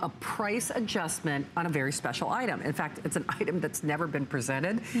do a price adjustment on a very special item. In fact, it's an item that's never been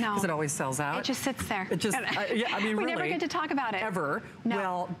presented because it always sells out. It just sits there. It just, I mean, we really, never get to talk about it. Ever.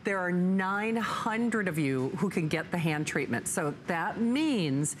 Well, there are 900 of you who can get the hand treatment. So that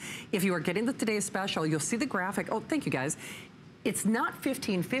means if you are getting the Today's Special, you'll see the graphic. Oh, thank you guys. It's not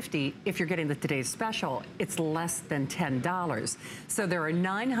 $15.50 if you're getting the Today's Special. It's less than $10. So there are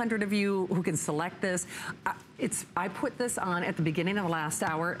 900 of you who can select this. I put this on at the beginning of the last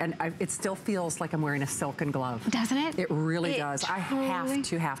hour, and it still feels like I'm wearing a silken glove. Doesn't it? It really does. I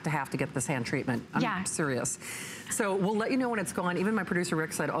have to get this hand treatment. I'm serious. So we'll let you know when it's gone. Even my producer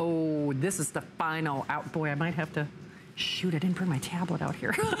Rick said, oh, this is the final out. Boy, I might have to shoot it in for my tablet out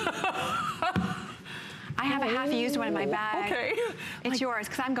here. I have a half-used one in my bag. Okay. It's yours,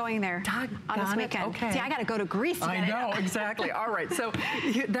 because I'm going there on this weekend. Okay. See, I got to go to Greece to I know, exactly. All right, so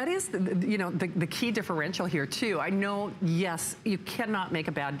that is, the key differential here, too. I know, yes, you cannot make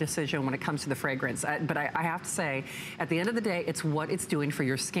a bad decision when it comes to the fragrance, but I have to say, at the end of the day, it's what it's doing for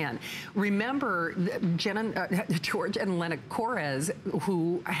your skin. Remember, George and Lena Chores,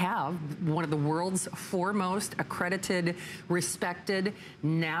 who have one of the world's foremost accredited, respected,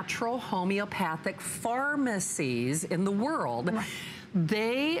 natural homeopathic pharmacies in the world,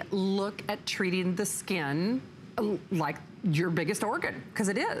 they look at treating the skin like your biggest organ, because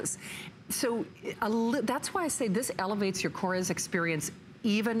it is. So that's why I say this elevates your Chores experience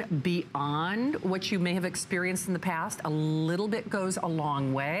even beyond what you may have experienced in the past. A little bit goes a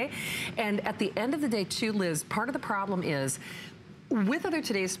long way. And at the end of the day, too, Liz, part of the problem is with other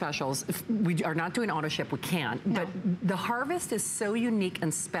Today's Specials, if we are not doing auto ship, we can't. No. But the harvest is so unique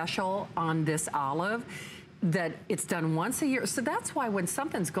and special on this olive that it's done once a year. So that's why when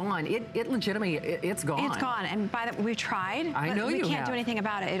something's gone, it legitimately, it's gone. It's gone. And we've tried. I know you have. We can't do anything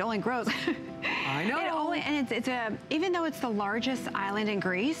about it. It only grows. I know. Even though it's the largest island in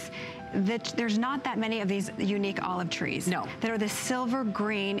Greece, there's not that many of these unique olive trees. No. That are the silver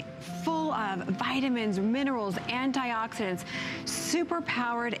green, full of vitamins, minerals, antioxidants, super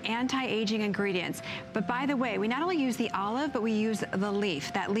powered anti-aging ingredients. But by the way, we not only use the olive, but we use the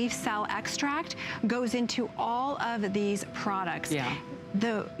leaf. That leaf cell extract goes into all of these products. Yeah.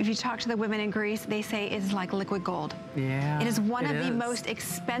 If you talk to the women in Greece, they say it's like liquid gold. Yeah. It is one of the most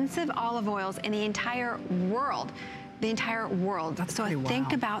expensive olive oils in the entire world. the entire world. So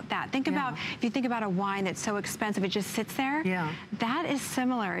think about that. Think about, if you think about a wine that's so expensive, it just sits there. Yeah. That is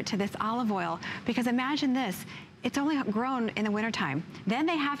similar to this olive oil, because imagine this. It's only grown in the wintertime. Then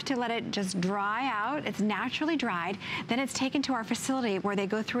they have to let it just dry out. It's naturally dried. Then it's taken to our facility where they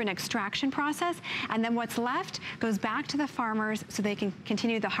go through an extraction process, and then what's left goes back to the farmers so they can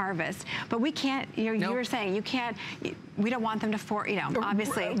continue the harvest. But we can't, you were saying, you can't, we don't want them to,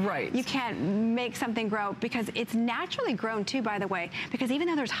 obviously. Right. You can't make something grow, because it's naturally grown too, by the way, because even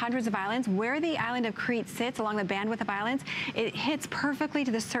though there's hundreds of islands, where the island of Crete sits along the bandwidth of islands, it hits perfectly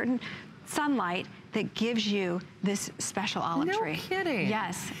to the certain sunlight that gives you this special olive tree. No kidding.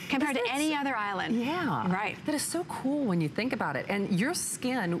 Yes, compared to any other island. Yeah. Right. That is so cool when you think about it. And your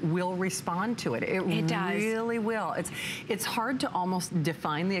skin will respond to it. It does. Really will. It's hard to almost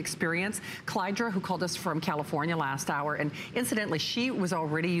define the experience. Clydra, who called us from California last hour, and incidentally, she was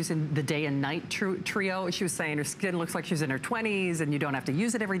already using the day and night trio. She was saying her skin looks like she's in her 20s and you don't have to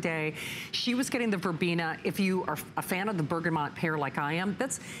use it every day. She was getting the verbena. If you are a fan of the bergamot pear like I am,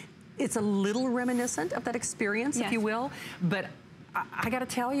 it's a little reminiscent of that experience, if you will, but I gotta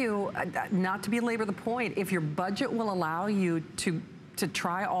tell you, not to belabor the point, if your budget will allow you to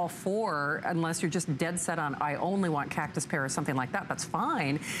try all four, unless you're just dead set on, I only want cactus pear or something like that, that's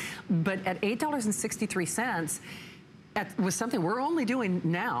fine. But at $8.63, with something we're only doing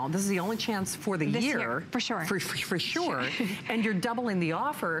now, this is the only chance for the year. For sure. For sure. And you're doubling the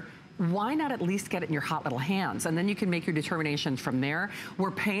offer. Why not at least get it in your hot little hands? And then you can make your determination from there.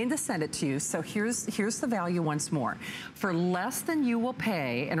 We're paying to send it to you, so here's the value once more. For less than you will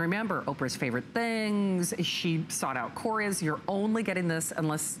pay, and remember, Oprah's favorite things, she sought out chores. You're only getting this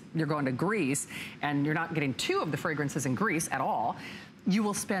unless you're going to Greece, and you're not getting 2 of the fragrances in Greece at all. You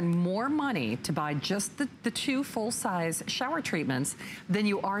will spend more money to buy just the 2 full-size shower treatments than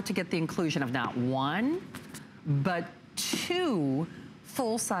you are to get the inclusion of not 1, but 2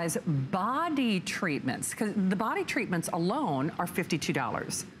 full-size body treatments, because the body treatments alone are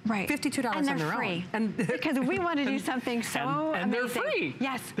 $52. Right. $52 on their own. And because we want to do something so amazing. And they're free.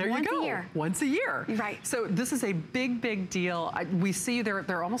 Yes. There you go. Once a year. Once a year. Right. So this is a big, big deal. We see there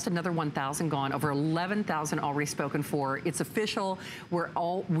are almost another 1,000 gone, over 11,000 already spoken for. It's official.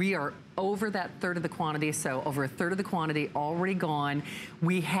 We are over that third of the quantity, so over a third of the quantity already gone.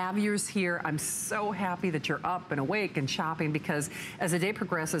 We have yours here. I'm so happy that you're up and awake and shopping, because as the day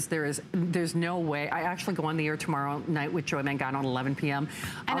progresses, there's no way. I actually go on the air tomorrow night with Joy Mangano at 11 p.m.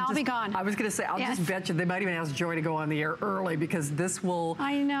 And I'll be gone. I was going to say, I'll just bet you they might even ask Joy to go on the air early, because this will.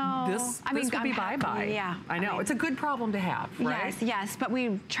 I know. This will be bye-bye. Yeah. I know. It's a good problem to have, right? Yes, yes. But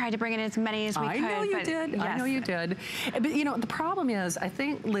we tried to bring in as many as we could. I know you did. Yes. I know you did. But you know, the problem is, I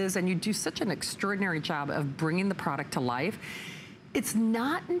think, Liz, and you do such an extraordinary job of bringing the product to life. It's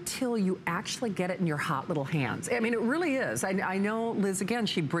not until you actually get it in your hot little hands. I mean, it really is. I know Liz, again,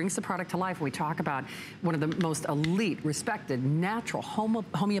 she brings the product to life. We talk about one of the most elite, respected, natural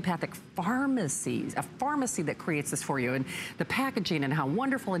homeopathic pharmacies, a pharmacy that creates this for you, and the packaging and how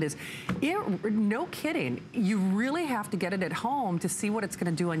wonderful it is. No kidding. You really have to get it at home to see what it's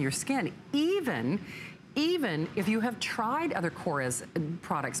going to do on your skin, even if you have tried other chores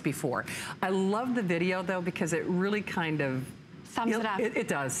products before. I love the video, though, because it really kind of sums it up. It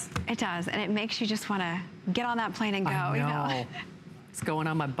does. It does, and it makes you just want to get on that plane and go. I know. You know? It's going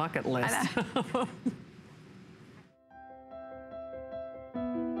on my bucket list.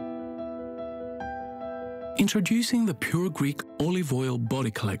 Introducing the Pure Greek Olive Oil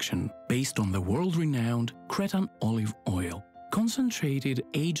Body Collection, based on the world-renowned Cretan olive oil. Concentrated,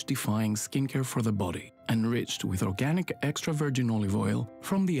 age-defying skincare for the body, enriched with organic extra virgin olive oil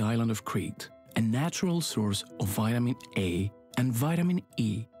from the island of Crete, a natural source of vitamin A and vitamin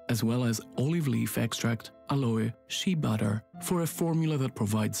E, as well as olive leaf extract, aloe, shea butter, for a formula that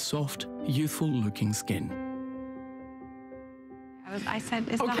provides soft, youthful-looking skin. I said,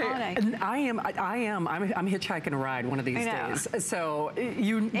 it's the holiday. I'm hitchhiking a ride one of these days. So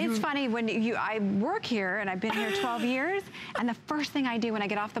it's funny when I work here, and I've been here 12 years, and the first thing I do when I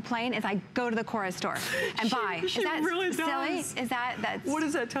get off the plane is I go to the chorus store and buy. Is that really silly? Is that's... What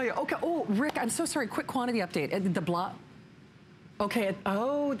does that tell you? Okay, oh, Rick, I'm so sorry, quick quantity update.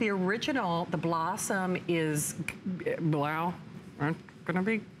 The original, the Blossom is, well, gonna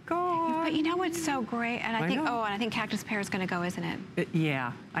be gone. But you know what's so great? And I think Cactus Pear is gonna go, isn't it?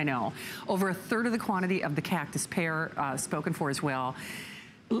 Yeah, I know. Over a third of the quantity of the Cactus Pear spoken for as well.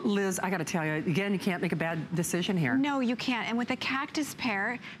 Liz, I gotta tell you, again, you can't make a bad decision here. No, you can't. And with the cactus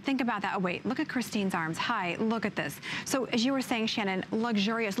pear, think about that. Oh, wait, look at Christine's arms. Hi, look at this. So as you were saying, Shannon,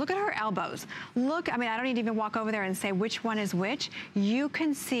 luxurious. Look at her elbows. Look, I mean, I don't need to even walk over there and say which one is which. You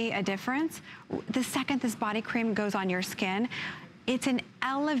can see a difference. The second this body cream goes on your skin, it's an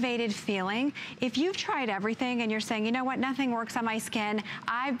elevated feeling. If you've tried everything and you're saying, you know what, nothing works on my skin,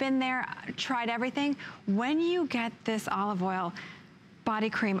 I've been there, tried everything. When you get this olive oil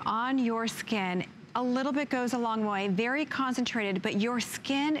body cream on your skin, a little bit goes a long way, very concentrated, but your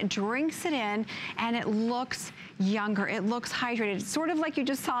skin drinks it in and it looks younger, it looks hydrated. Sort of like you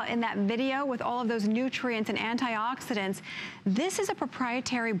just saw in that video with all of those nutrients and antioxidants. This is a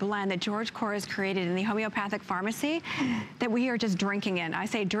proprietary blend that George Kouros created in the homeopathic pharmacy that we are just drinking in. I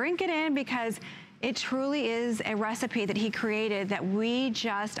say drink it in because it truly is a recipe that he created that we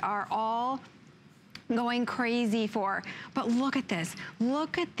just are all going crazy for. But look at this.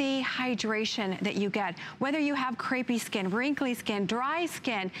 Look at the hydration that you get. Whether you have crepey skin, wrinkly skin, dry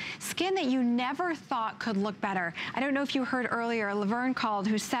skin, skin that you never thought could look better. I don't know if you heard earlier, Laverne called,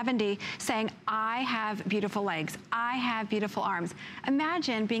 who's 70, saying, I have beautiful legs. I have beautiful arms.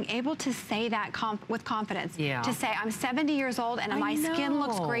 Imagine being able to say that with confidence. Yeah. To say, I'm 70 years old and my skin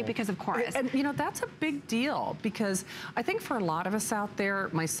looks great because of Kouros. And you know, that's a big deal because I think for a lot of us out there,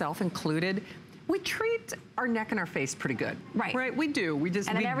 myself included, we treat our neck and our face pretty good. Right. Right, we do. We just,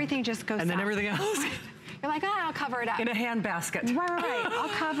 and then everything just goes And south. then everything else. You're like, oh, I'll cover it up. In a hand basket. Right. I'll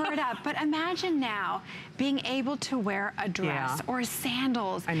cover it up. But imagine now being able to wear a dress or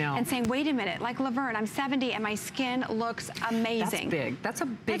sandals. I know. And saying, wait a minute, like Laverne, I'm 70 and my skin looks amazing. That's big. That's a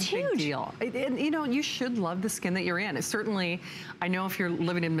big deal. And you know, you should love the skin that you're in. It's certainly, I know if you're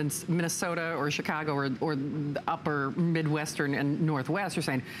living in Minnesota or Chicago or the upper Midwestern and Northwest, you're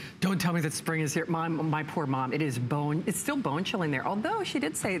saying, don't tell me that spring is here. My poor mom, it's still bone chilling there. Although she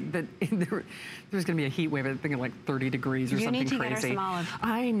did say that there's going to be a heat wave, I think, like 30 degrees or something crazy. You need to get her some olive.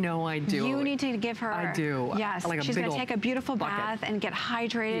 I know I do. You need to give her. I do. Yes. Like she's going to take a beautiful bath and get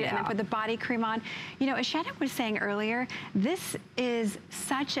hydrated and then put the body cream on. You know, as Shannon was saying earlier, this is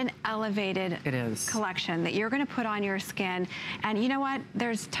such an elevated collection that you're going to put on your skin. And you know what?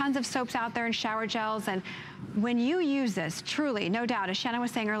 There's tons of soaps out there and shower gels. And when you use this, truly, no doubt, as Shannon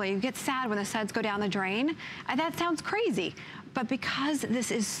was saying earlier, you get sad when the suds go down the drain. That sounds crazy. But because this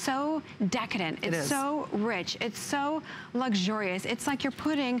is so decadent, it's so rich, it's so luxurious, it's like you're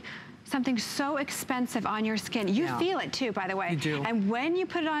putting something so expensive on your skin. You feel it too, by the way. You do. And when you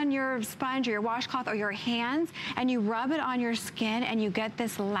put it on your sponge or your washcloth or your hands and you rub it on your skin and you get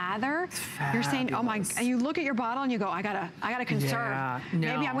this lather, you're saying, oh my, and you look at your bottle and you go, I gotta conserve. Yeah, no.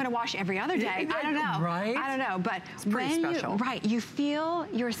 Maybe I'm gonna wash every other day. I don't know. Right? I don't know. But it's pretty special. You feel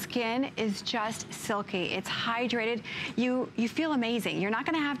your skin is just silky. It's hydrated. You feel amazing. You're not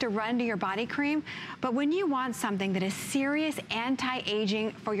gonna have to run to your body cream, but when you want something that is serious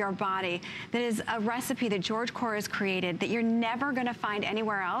anti-aging for your body, that is a recipe that George Kouros created that you're never going to find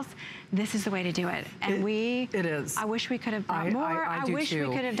anywhere else, this is the way to do it. And it is. I wish we could have brought more. I wish we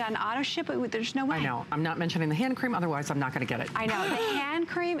could have done auto ship, but there's no way. I know. I'm not mentioning the hand cream, otherwise I'm not going to get it. I know. The hand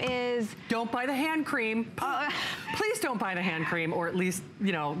cream is... Don't buy the hand cream. Please don't buy the hand cream, or at least,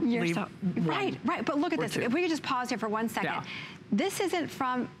 you know, leave Right. But look at this. If we could just pause here for 1 second. Yeah. This isn't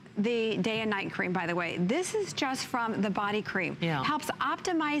from the day and night cream, by the way. This is just from the body cream. Helps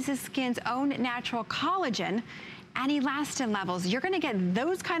optimize the skin's own natural collagen and elastin levels. You're gonna get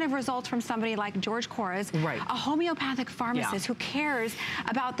those kind of results from somebody like George Kouros, a homeopathic pharmacist who cares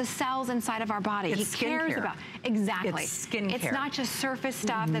about the cells inside of our body. He cares about, exactly. It's skincare. It's not just surface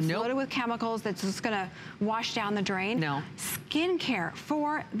stuff that's loaded with chemicals that's just gonna wash down the drain. No. Skincare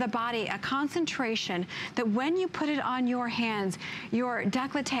for the body, a concentration that when you put it on your hands, your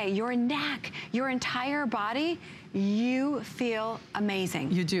décolleté, your neck, your entire body, you feel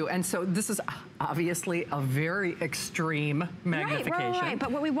amazing. You do. And so this is obviously a very extreme magnification. Right.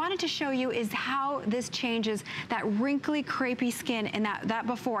 But what we wanted to show you is how this changes that wrinkly, crepey skin and that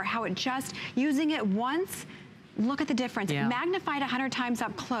before, how it just, using it once, look at the difference. Magnified 100 times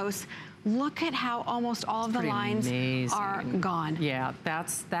up close. Look at how almost all of the lines are gone. Yeah,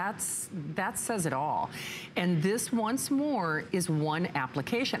 that says it all. And this, once more, is one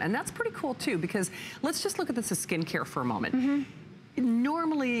application. And that's pretty cool, too, because let's just look at this as skincare for a moment.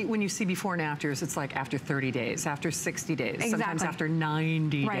 Normally, when you see before and afters, it's like after 30 days, after 60 days, sometimes after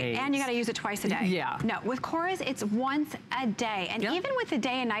 90 days. And you gotta use it twice a day. Yeah. No, with Kouros, it's once a day. And even with the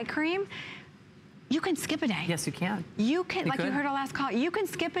day and night cream, you can skip a day. Yes, you can. You can, like you heard our last call, you can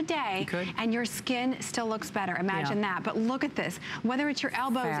skip a day and your skin still looks better. Imagine that. But look at this. Whether it's your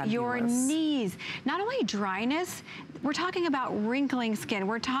elbows, your knees, not only dryness, we're talking about wrinkling skin.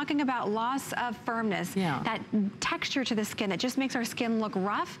 We're talking about loss of firmness, that texture to the skin that just makes our skin look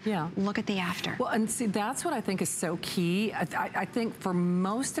rough. Look at the after. Well, and see, that's what I think is so key. I think for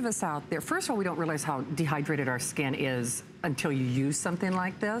most of us out there, first of all, we don't realize how dehydrated our skin is until you use something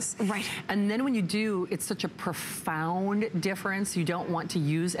like this. Right. And then when you do, it's such a profound difference. You don't want to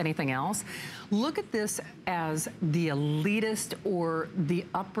use anything else. Look at this as the elitist or the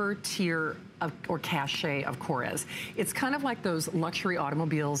upper tier or cachet of chores. It's kind of like those luxury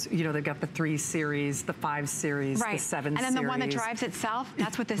automobiles. You know, they've got the 3 Series, the 5 Series, the 7 Series. And then the one that drives itself,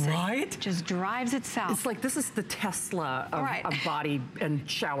 that's what this is. Right? Just drives itself. It's like, this is the Tesla of body and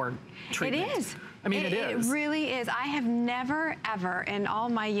shower treatment. It is. I mean, it is. It really is. I have never, ever, in all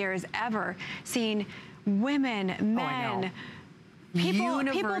my years, ever seen women, men, people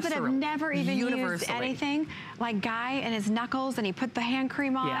that have never even used anything, like Guy and his knuckles, and he put the hand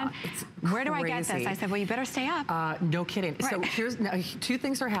cream on. Yeah, it's Where do I get this? I said, well, you better stay up. No kidding. Right. So here's now, 2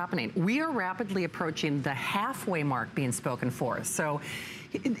 things are happening. We are rapidly approaching the halfway mark being spoken for. So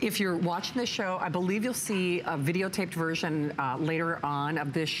if you're watching this show, I believe you'll see a videotaped version later on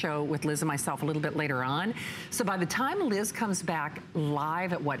of this show with Liz and myself a little bit later on. So by the time Liz comes back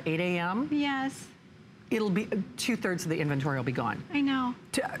live at what, 8 a.m.? Yes. It'll be 2/3 of the inventory will be gone. I know.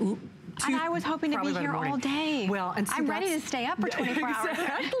 And I was hoping to be here all day. Well, and I'm ready to stay up for 24 hours.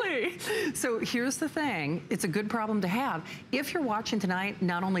 Exactly. So here's the thing. It's a good problem to have. If you're watching tonight,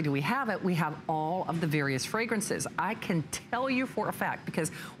 not only do we have it, we have all of the various fragrances. I can tell you for a fact,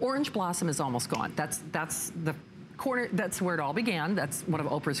 because Orange Blossom is almost gone. That's the corner, that's where it all began. That's one of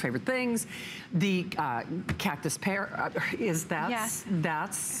Oprah's favorite things. The Cactus Pear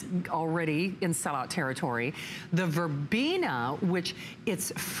that's already in sellout territory. The Verbena, which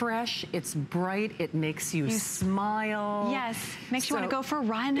it's fresh, it's bright, it makes you smile. Yes, makes you want to go for a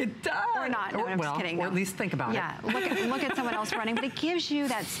run. It does. Or not, no, I'm just kidding. Or at least think about it. Yeah, look at someone else running, but it gives you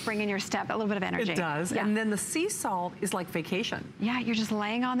that spring in your step, a little bit of energy. It does, and then the sea salt is like vacation. Yeah, you're just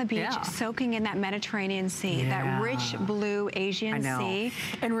laying on the beach, soaking in that Mediterranean Sea, that rich blue Asian Sea.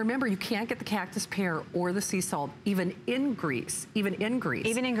 And remember, you can't get the Cactus Pear or the sea salt even in Greece. Even in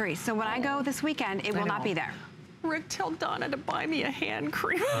Greece. So when I go this weekend, it will not be there. Rick, tell Donna to buy me a hand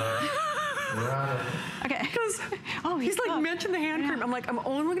cream. Okay. Because he's like, mention the hand cream. I'm like, I'm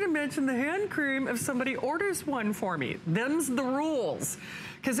only going to mention the hand cream if somebody orders one for me. Them's the rules.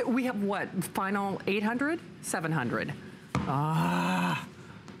 Because we have what? Final 800? 700.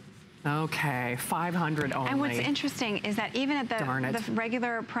 Okay, 500 only. And what's interesting is that even at the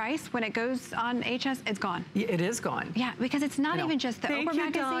regular price, when it goes on HS, it's gone. It is gone. Yeah, because it's not even just the Oprah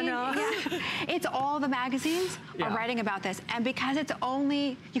magazine. Yeah, it's all the magazines are writing about this, and because it's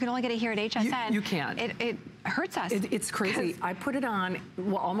only you can only get it here at HSN. You can't. It hurts us. It's crazy. I put it on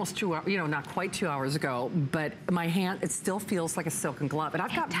almost 2 hours, not quite 2 hours ago, but my hand, it still feels like a silken glove. And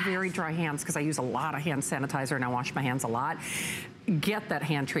I've got very dry hands because I use a lot of hand sanitizer and I wash my hands a lot. Get that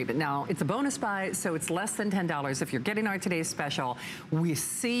hand treatment. Now, it's a bonus buy, so it's less than $10 if you're getting our Today's Special. We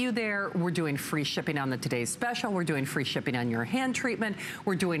see you there. We're doing free shipping on the Today's Special. We're doing free shipping on your hand treatment.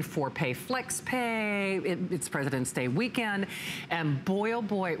 We're doing 4-pay flex pay. It's President's Day weekend. And boy, oh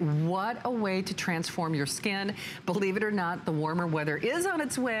boy, what a way to transform your skin. Believe it or not, the warmer weather is on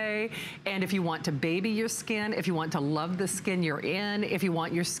its way. And if you want to baby your skin, if you want to love the skin you're in, if you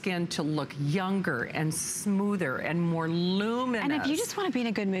want your skin to look younger and smoother and more luminous. And if you just want to be in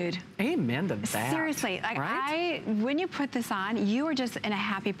a good mood. Amen to that. Seriously, like when you put this on, you are just in a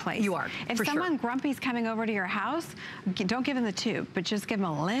happy place. You are, If someone grumpy's coming over to your house, don't give them the tube, but just give them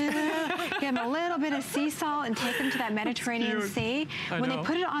a little bit of sea salt and take them to that Mediterranean Sea. When they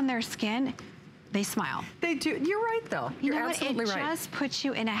put it on their skin, they smile. They do. You're right, though. You're absolutely right. It just puts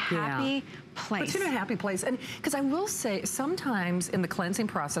you in a happy place. Puts you in a happy place. And because I will say, sometimes in the cleansing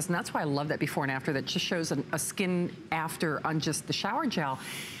process, and that's why I love that before and after, that just shows a skin after on just the shower gel,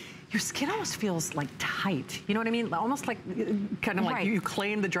 your skin almost feels like tight. You know what I mean? Almost like, kind of like you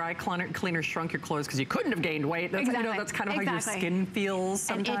claim the dry cleaner shrunk your clothes because you couldn't have gained weight. That's, that's kind of how your skin feels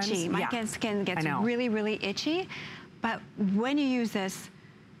sometimes. And itchy. My skin gets really, really itchy. But when you use this,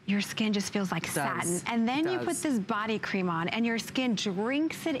 your skin just feels like satin. And then you put this body cream on and your skin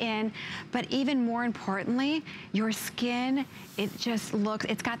drinks it in. But even more importantly, your skin, it just looks,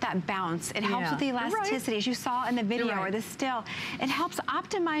 it's got that bounce. It helps with the elasticity, as you saw in the video or the still. It helps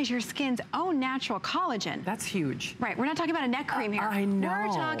optimize your skin's own natural collagen. That's huge. Right, we're not talking about a neck cream here. I know. We're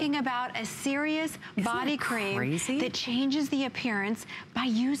talking about a serious body cream that changes the appearance by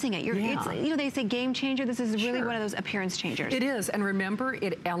using it. It's, they say game changer. This is really one of those appearance changers. It is, and remember,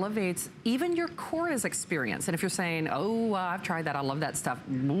 it elevates elevates even your chores experience. And if you're saying, oh, I've tried that, I love that stuff,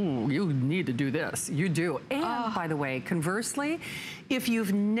 ooh, you need to do this. You do. And by the way, conversely, if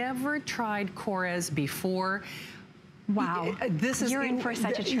you've never tried chores before, wow, you're in for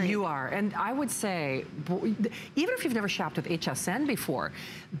such a treat. You are, and I would say, even if you've never shopped with HSN before,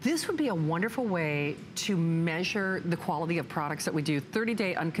 this would be a wonderful way to measure the quality of products that we do.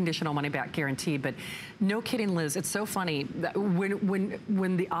 30-day unconditional money-back guarantee, but no kidding, Liz, it's so funny.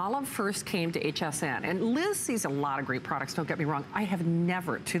 When the Olive first came to HSN, and Liz sees a lot of great products, don't get me wrong, I have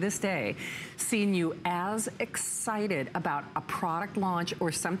never, to this day, seen you as excited about a product launch or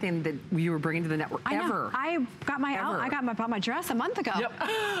something that you were bringing to the network, ever. I got my bought my dress a month ago. Yep.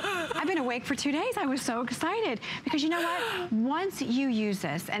 I've been awake for 2 days. I was so excited because you know what? Once you use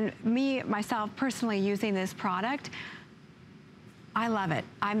this, and myself personally using this product, I love it.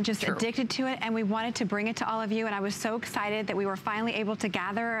 I'm just addicted to it, and we wanted to bring it to all of you, and I was so excited that we were finally able to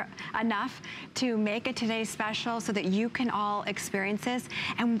gather enough to make a today's special so that you can all experience this.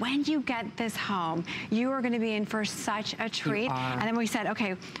 And when you get this home, you are going to be in for such a treat. And then we said,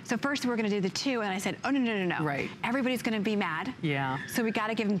 okay, so first we're going to do the 2, and I said, oh, no. Right. Everybody's going to be mad. Yeah. So we got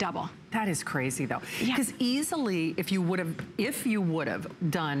to give them double. That is crazy, though. Because easily, if you would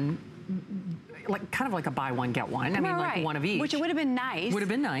have done kind of like a buy one, get one. I mean, like one of each. Which it would have been nice. Would have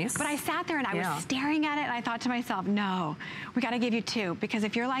been nice. But I sat there and I was staring at it and I thought to myself, no, we got to give you 2. Because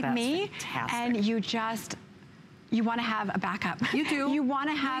if you're like me and you want to have a backup. You do. You want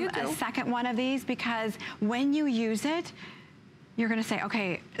to have a second one of these because when you use it, you're going to say,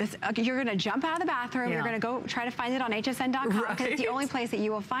 okay, you're going to jump out of the bathroom. You're going to go try to find it on hsn.com because it's the only place that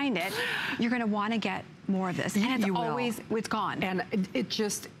you will find it. You're going to want to get more of this. And it's gone. And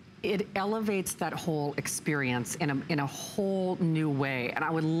it elevates that whole experience in a whole new way. And I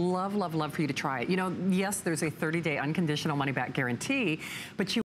would love for you to try it. You know, yes, there's a 30-day unconditional money-back guarantee, but you